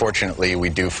 unfortunately, we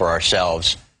do for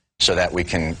ourselves so that we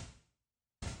can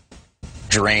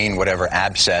drain whatever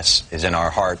abscess is in our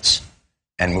hearts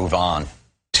and move on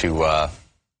to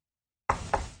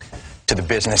the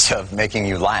business of making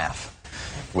you laugh,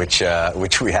 which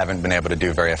we haven't been able to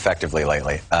do very effectively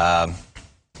lately.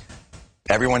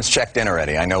 Everyone's checked in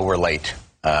already. I know we're late.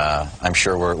 I'm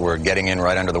sure we're getting in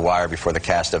right under the wire before the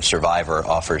cast of Survivor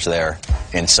offers their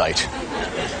insight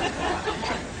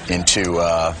into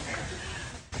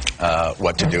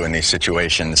what to do in these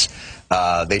situations.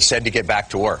 They said to get back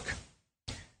to work,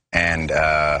 and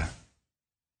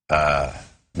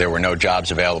there were no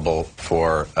jobs available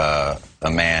for a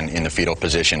man in the fetal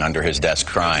position under his desk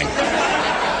crying,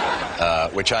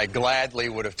 which I gladly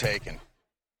would have taken.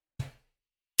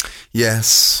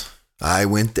 Yes, I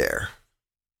went there.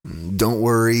 Don't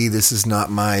worry, this is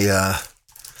not my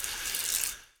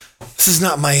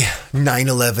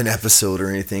 9/11 episode or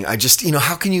anything. I just,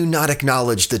 how can you not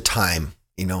acknowledge the time?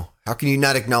 How can you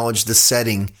not acknowledge the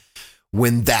setting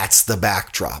when that's the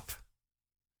backdrop?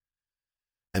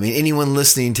 I mean, anyone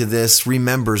listening to this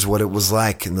remembers what it was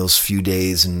like in those few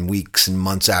days and weeks and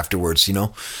months afterwards.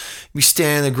 You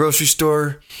stand in the grocery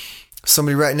store,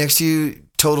 somebody right next to you,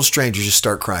 total stranger, just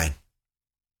start crying.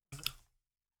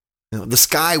 The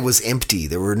sky was empty.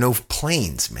 There were no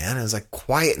planes, man. It was like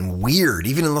quiet and weird,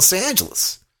 even in Los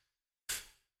Angeles.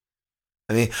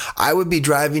 I mean, I would be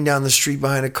driving down the street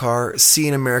behind a car, see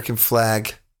an American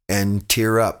flag, and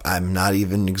tear up. I'm not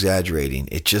even exaggerating.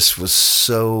 It just was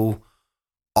so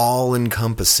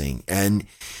all-encompassing. And,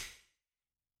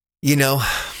 you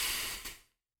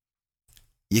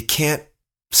can't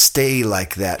stay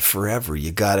like that forever.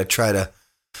 You got to try to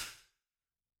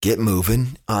get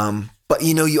moving. But,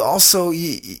 you also,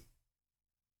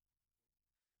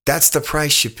 that's the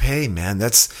price you pay, man.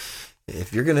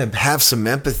 If you're going to have some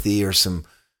empathy or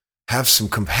have some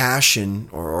compassion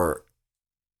or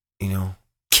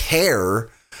care,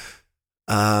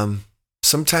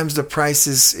 sometimes the price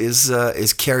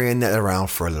is carrying that around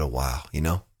for a little while,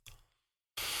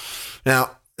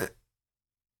 Now,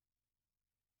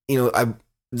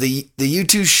 the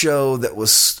U2 show that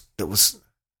was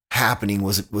happening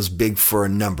was big for a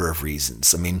number of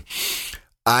reasons. I mean,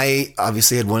 I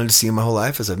obviously had wanted to see him my whole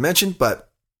life, as I've mentioned, but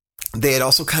they had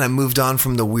also kind of moved on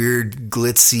from the weird,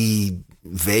 glitzy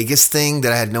Vegas thing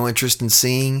that I had no interest in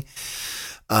seeing.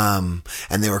 And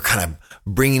they were kind of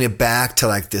bringing it back to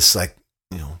like this,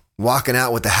 walking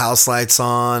out with the house lights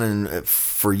on, and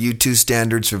for U2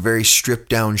 standards, a very stripped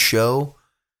down show.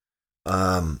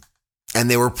 And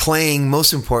they were playing,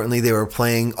 most importantly, they were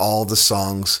playing all the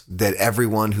songs that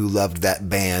everyone who loved that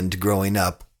band growing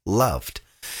up loved.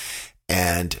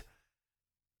 And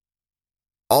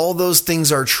all those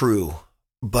things are true.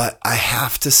 But I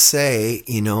have to say,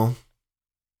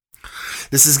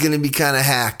 this is going to be kind of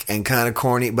hack and kind of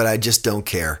corny, but I just don't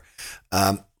care.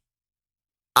 I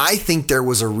think there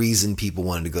was a reason people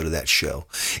wanted to go to that show.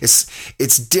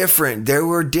 It's different. They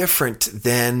were different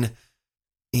than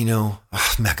oh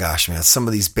my gosh, man, some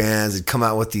of these bands had come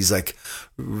out with these like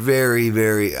very,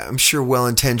 very, I'm sure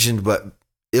well-intentioned, but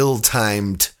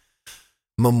ill-timed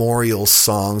memorial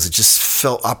songs. It just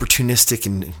felt opportunistic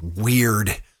and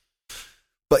weird.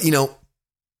 But,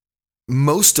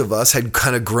 most of us had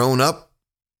kind of grown up.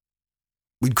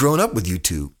 We'd grown up with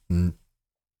U2. And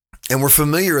we're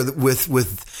familiar with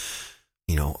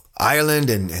Ireland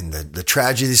and the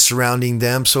tragedies surrounding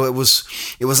them. So it was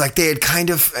like they had kind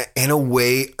of, in a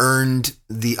way, earned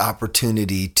the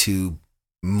opportunity to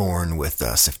mourn with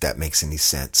us, if that makes any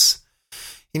sense.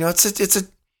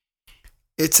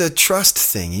 It's a trust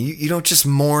thing. You don't just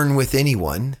mourn with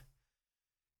anyone.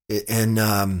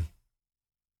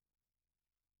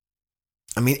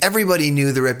 Everybody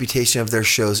knew the reputation of their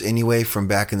shows anyway from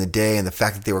back in the day, and the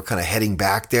fact that they were kind of heading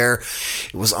back there,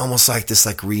 it was almost like this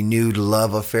like renewed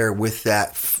love affair with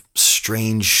that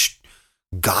strange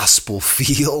gospel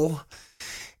feel.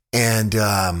 And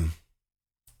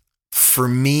for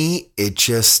me,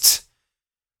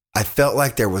 I felt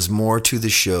like there was more to the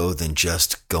show than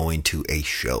just going to a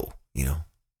show,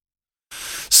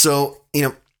 So,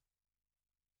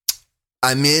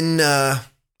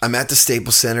 I'm at the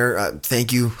Staples Center.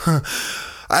 Thank you.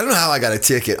 I don't know how I got a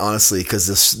ticket, honestly,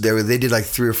 because they did like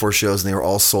 3 or 4 shows and they were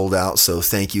all sold out. So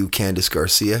thank you, Candice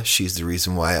Garcia. She's the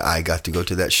reason why I got to go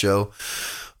to that show.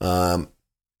 And,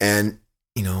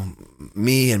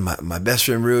 me and my best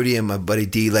friend Rudy and my buddy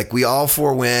D, like we all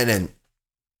 4 went, and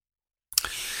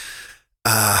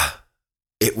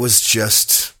it was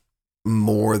just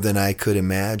more than I could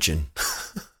imagine.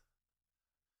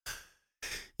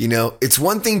 It's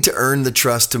one thing to earn the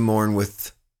trust to mourn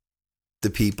with the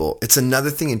people. It's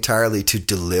another thing entirely to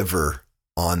deliver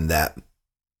on that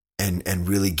and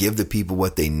really give the people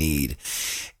what they need.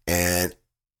 And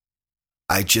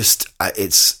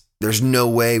there's no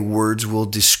way words will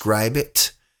describe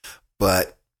it,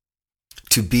 but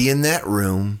to be in that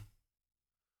room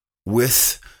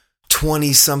with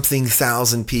 20-something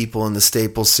thousand people in the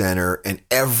Staples Center, and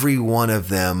every one of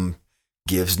them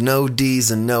gives no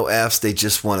D's and no F's. They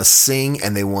just want to sing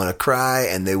and they want to cry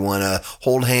and they want to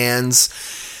hold hands.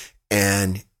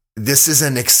 And this is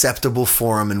an acceptable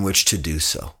forum in which to do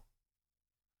so.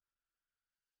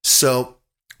 So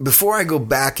before I go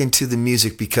back into the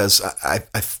music, because I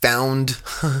found,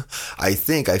 I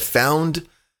think I found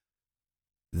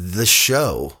the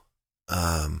show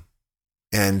and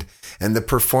the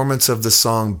performance of the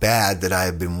song Bad that I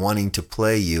have been wanting to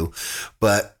play you.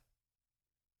 But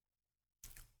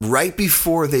right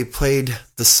before they played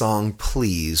the song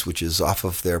Please, which is off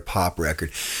of their pop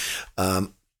record,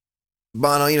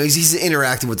 Bono, he's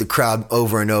interacting with the crowd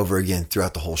over and over again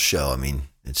throughout the whole show. I mean,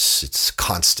 it's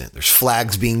constant. There's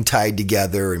flags being tied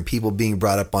together and people being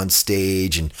brought up on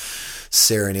stage and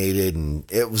serenaded,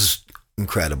 and it was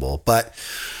incredible. But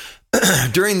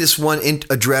during this one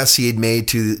address he had made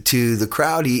to the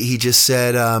crowd, he just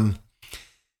said,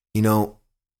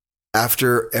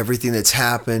 after everything that's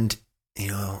happened,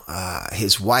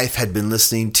 his wife had been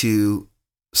listening to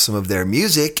some of their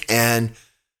music and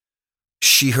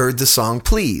she heard the song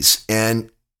Please, and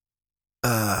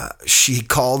she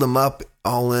called him up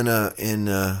all in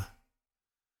a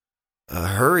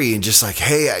hurry and just like,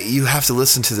 hey, you have to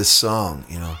listen to this song.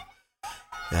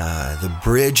 The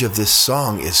bridge of this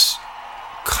song is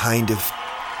kind of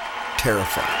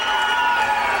terrifying.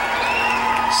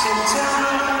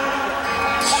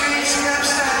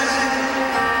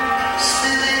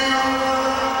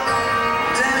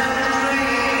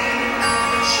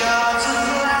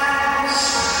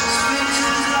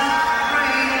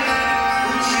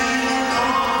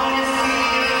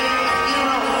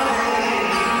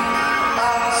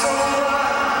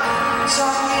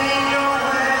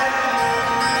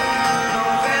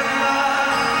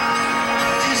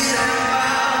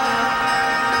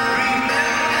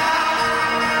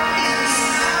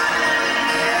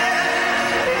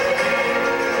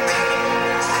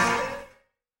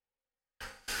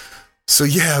 So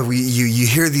yeah, you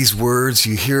hear these words,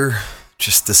 you hear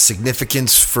just the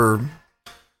significance for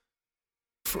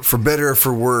better or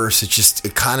for worse.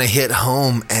 It kind of hit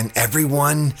home, and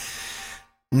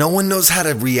no one knows how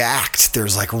to react.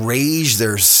 There's like rage,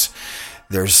 there's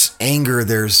anger,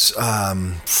 there's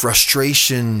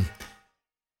frustration,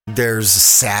 there's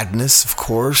sadness, of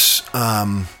course,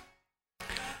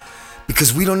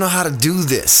 because we don't know how to do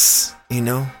this,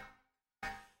 and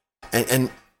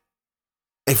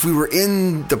if we were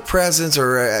in the presence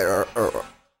or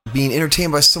being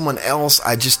entertained by someone else,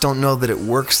 I just don't know that it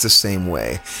works the same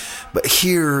way. But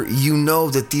here,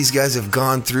 that these guys have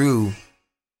gone through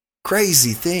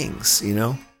crazy things,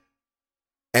 and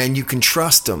you can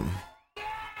trust them.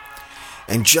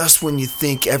 And just when you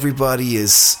think everybody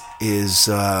is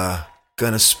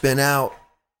gonna spin out,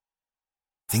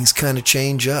 things kind of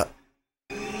change up.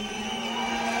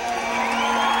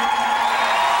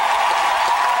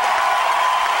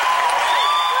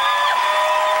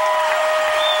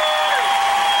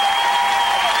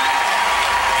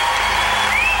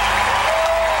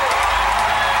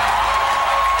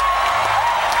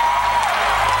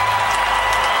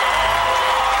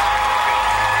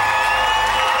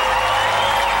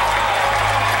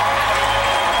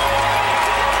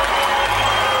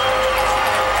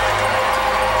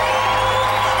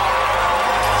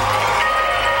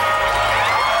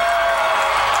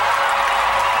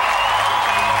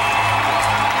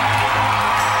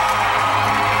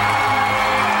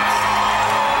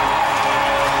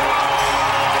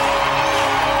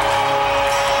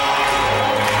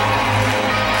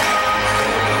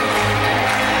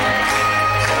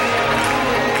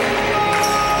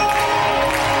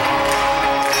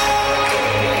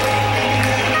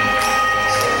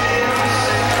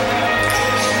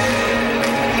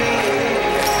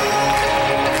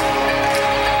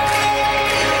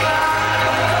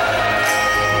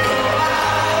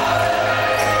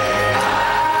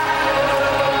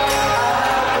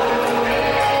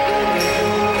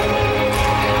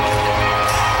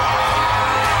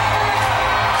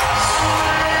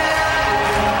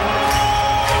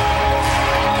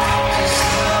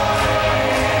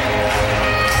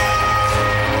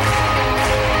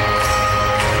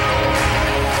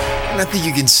 I think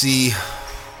you can see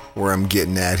where I'm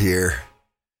getting at here.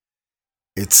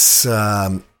 It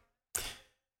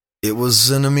was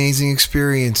an amazing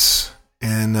experience,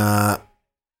 and I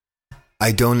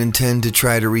don't intend to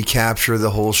try to recapture the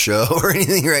whole show or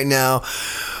anything right now.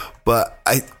 But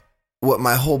what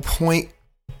my whole point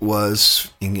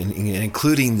was,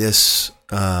 including this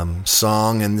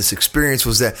song and this experience,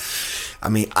 was that, I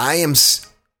mean, I've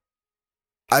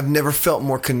never felt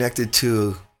more connected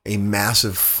to a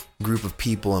massive group of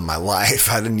people in my life.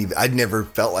 I'd never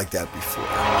felt like that before.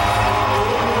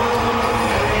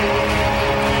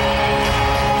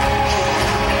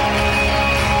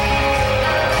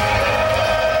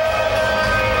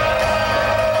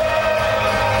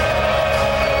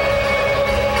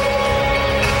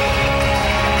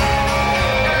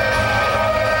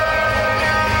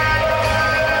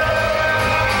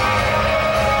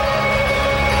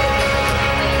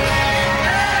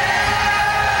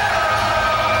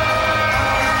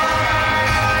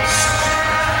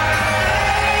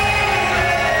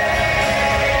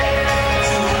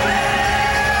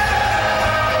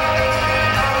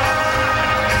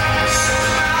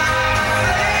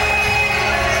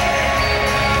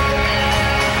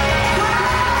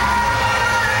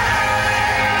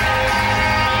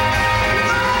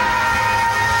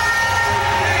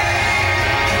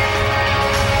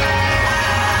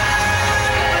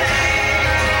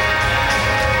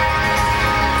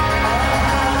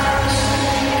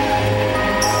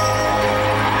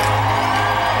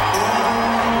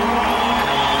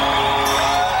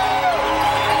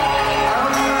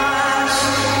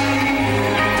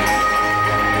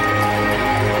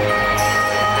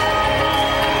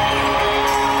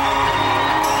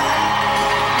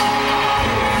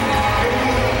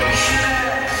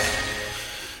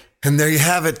 And there you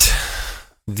have it,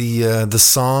 the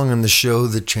song and the show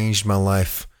that changed my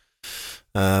life.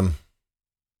 Thanks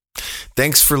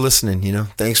for listening,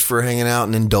 Thanks for hanging out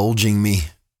and indulging me.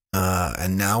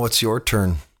 And now it's your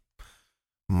turn.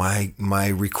 My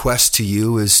request to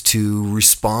you is to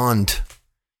respond.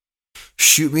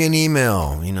 Shoot me an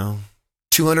email,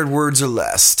 200 words or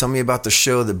less. Tell me about the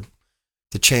show that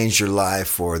changed your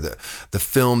life, or the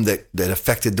film that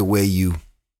affected the way you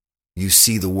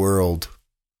see the world.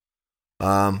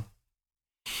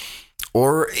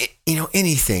 Or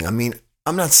anything. I mean,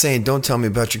 I'm not saying don't tell me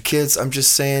about your kids. I'm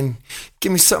just saying,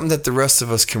 give me something that the rest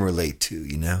of us can relate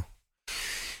to,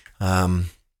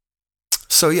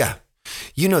 So yeah,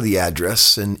 you know the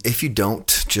address. And if you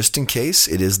don't, just in case,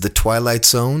 it is The Twilight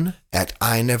Zone at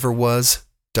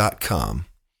ineverwas.com.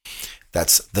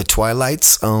 That's The Twilight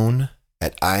Zone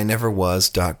at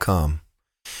ineverwas.com.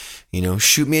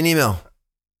 Shoot me an email.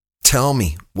 Tell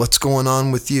me what's going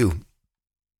on with you.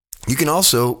 You can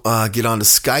also get onto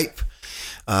Skype.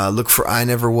 Look for I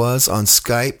Never Was on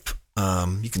Skype.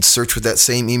 You can search with that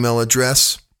same email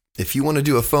address. If you want to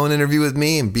do a phone interview with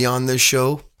me and be on this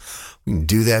show, we can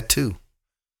do that too.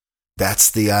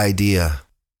 That's the idea.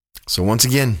 So once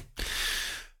again,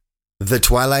 The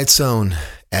Twilight Zone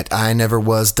at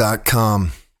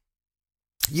ineverwas.com.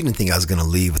 You didn't think I was going to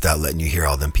leave without letting you hear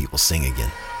all them people sing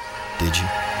again, did you?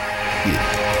 You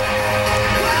didn't.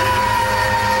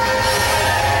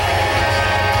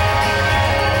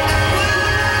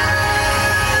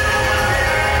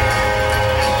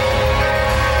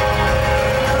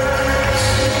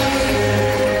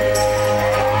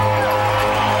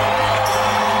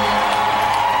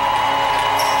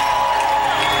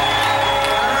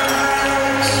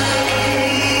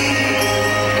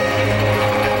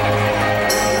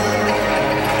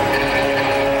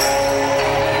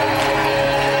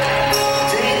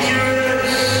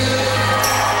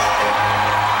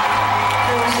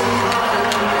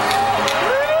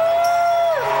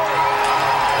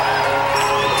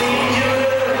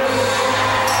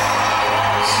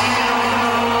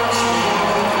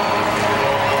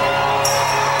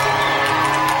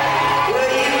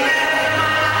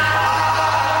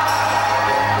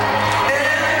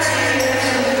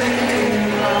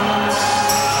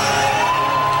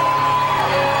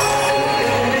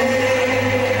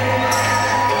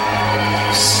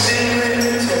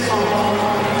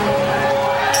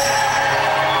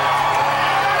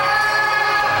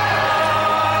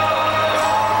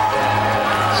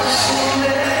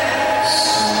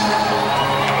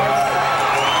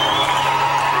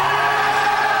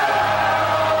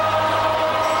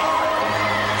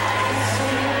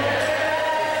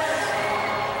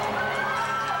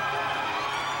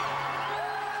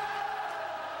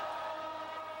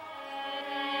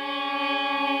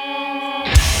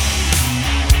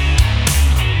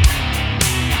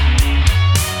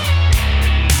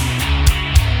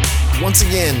 Once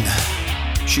again,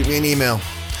 shoot me an email,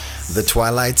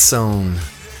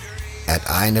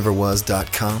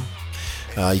 thetwilightZone@ineverwas.com.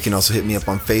 You can also hit me up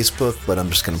on Facebook, but I'm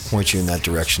just going to point you in that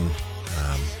direction.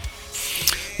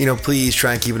 Please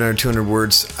try and keep it under 200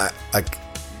 words.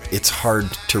 It's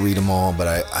hard to read them all, but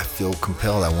I feel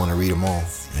compelled. I want to read them all,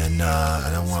 and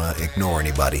I don't want to ignore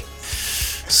anybody.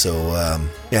 So,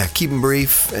 keep them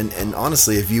brief. And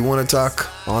honestly, if you want to talk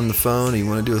on the phone, or you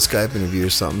want to do a Skype interview or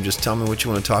something, just tell me what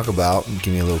you want to talk about and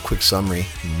give me a little quick summary.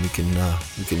 And we can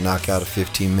knock out a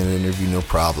 15-minute interview, no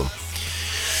problem.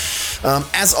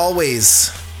 As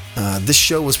always, this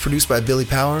show was produced by Billy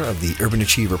Power of the Urban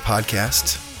Achiever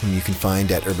podcast, whom you can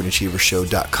find at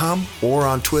urbanachievershow.com or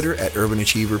on Twitter at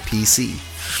urbanachieverpc.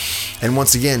 And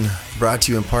once again, brought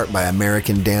to you in part by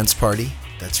American Dance Party.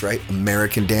 That's right,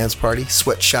 American Dance Party,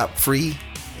 sweatshop free,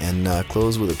 and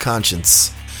clothes with a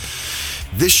conscience.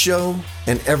 This show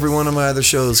and every one of my other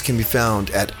shows can be found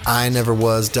at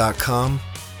ineverwas.com.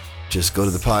 Just go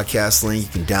to the podcast link. You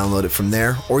can download it from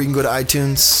there, or you can go to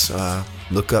iTunes,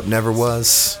 look up Never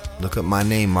Was, look up my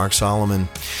name, Mark Solomon.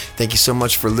 Thank you so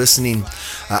much for listening.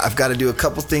 I've got to do a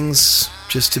couple things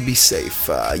just to be safe.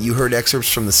 You heard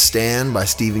excerpts from The Stand by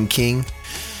Stephen King,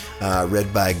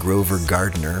 read by Grover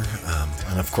Gardner.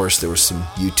 And of course, there were some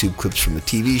YouTube clips from the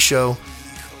TV show.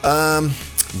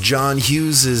 John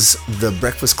Hughes' The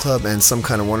Breakfast Club and Some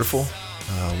Kind of Wonderful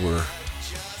were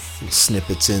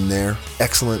snippets in there.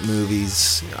 Excellent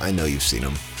movies. I know you've seen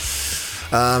them.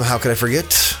 How could I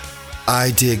forget?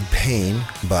 I Dig Pain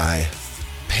by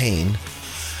Pain.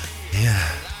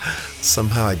 Yeah,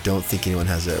 somehow I don't think anyone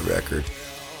has that record.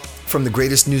 From the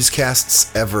greatest newscasts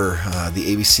ever,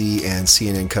 the ABC and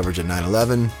CNN coverage of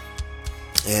 9/11,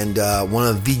 and one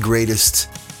of the greatest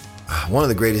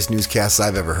newscasts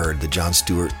I've ever heard, the Jon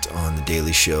Stewart on The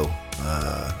Daily Show,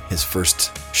 his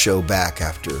first show back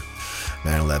after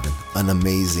 9/11. An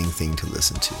amazing thing to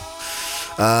listen to.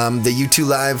 The U2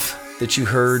 Live that you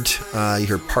heard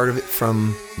part of it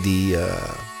from the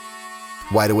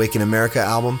Wide Awake in America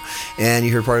album, and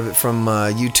you heard part of it from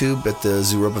YouTube at the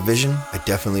Zooropa Vision. I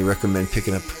definitely recommend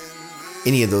picking up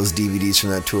any of those DVDs from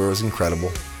that tour. It was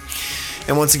incredible.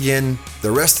 And once again,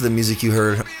 the rest of the music you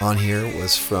heard on here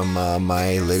was from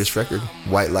my latest record,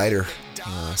 White Lighter,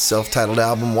 self-titled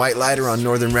album, White Lighter, on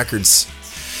Northern Records.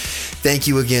 Thank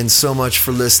you again so much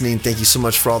for listening. Thank you so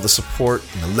much for all the support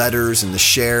and the letters and the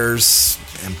shares.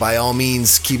 And by all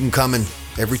means, keep them coming.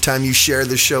 Every time you share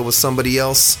this show with somebody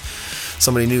else,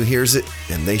 somebody new hears it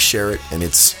and they share it, and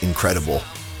it's incredible.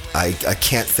 I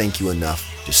can't thank you enough.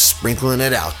 Just sprinkling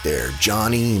it out there,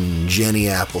 Johnny and Jenny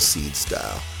Appleseed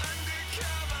style.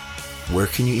 Where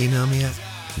can you email me at?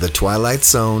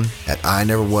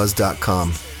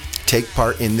 thetwilightzone@ineverwas.com. Take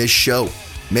part in this show.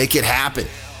 Make it happen.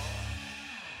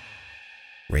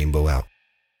 Rainbow out.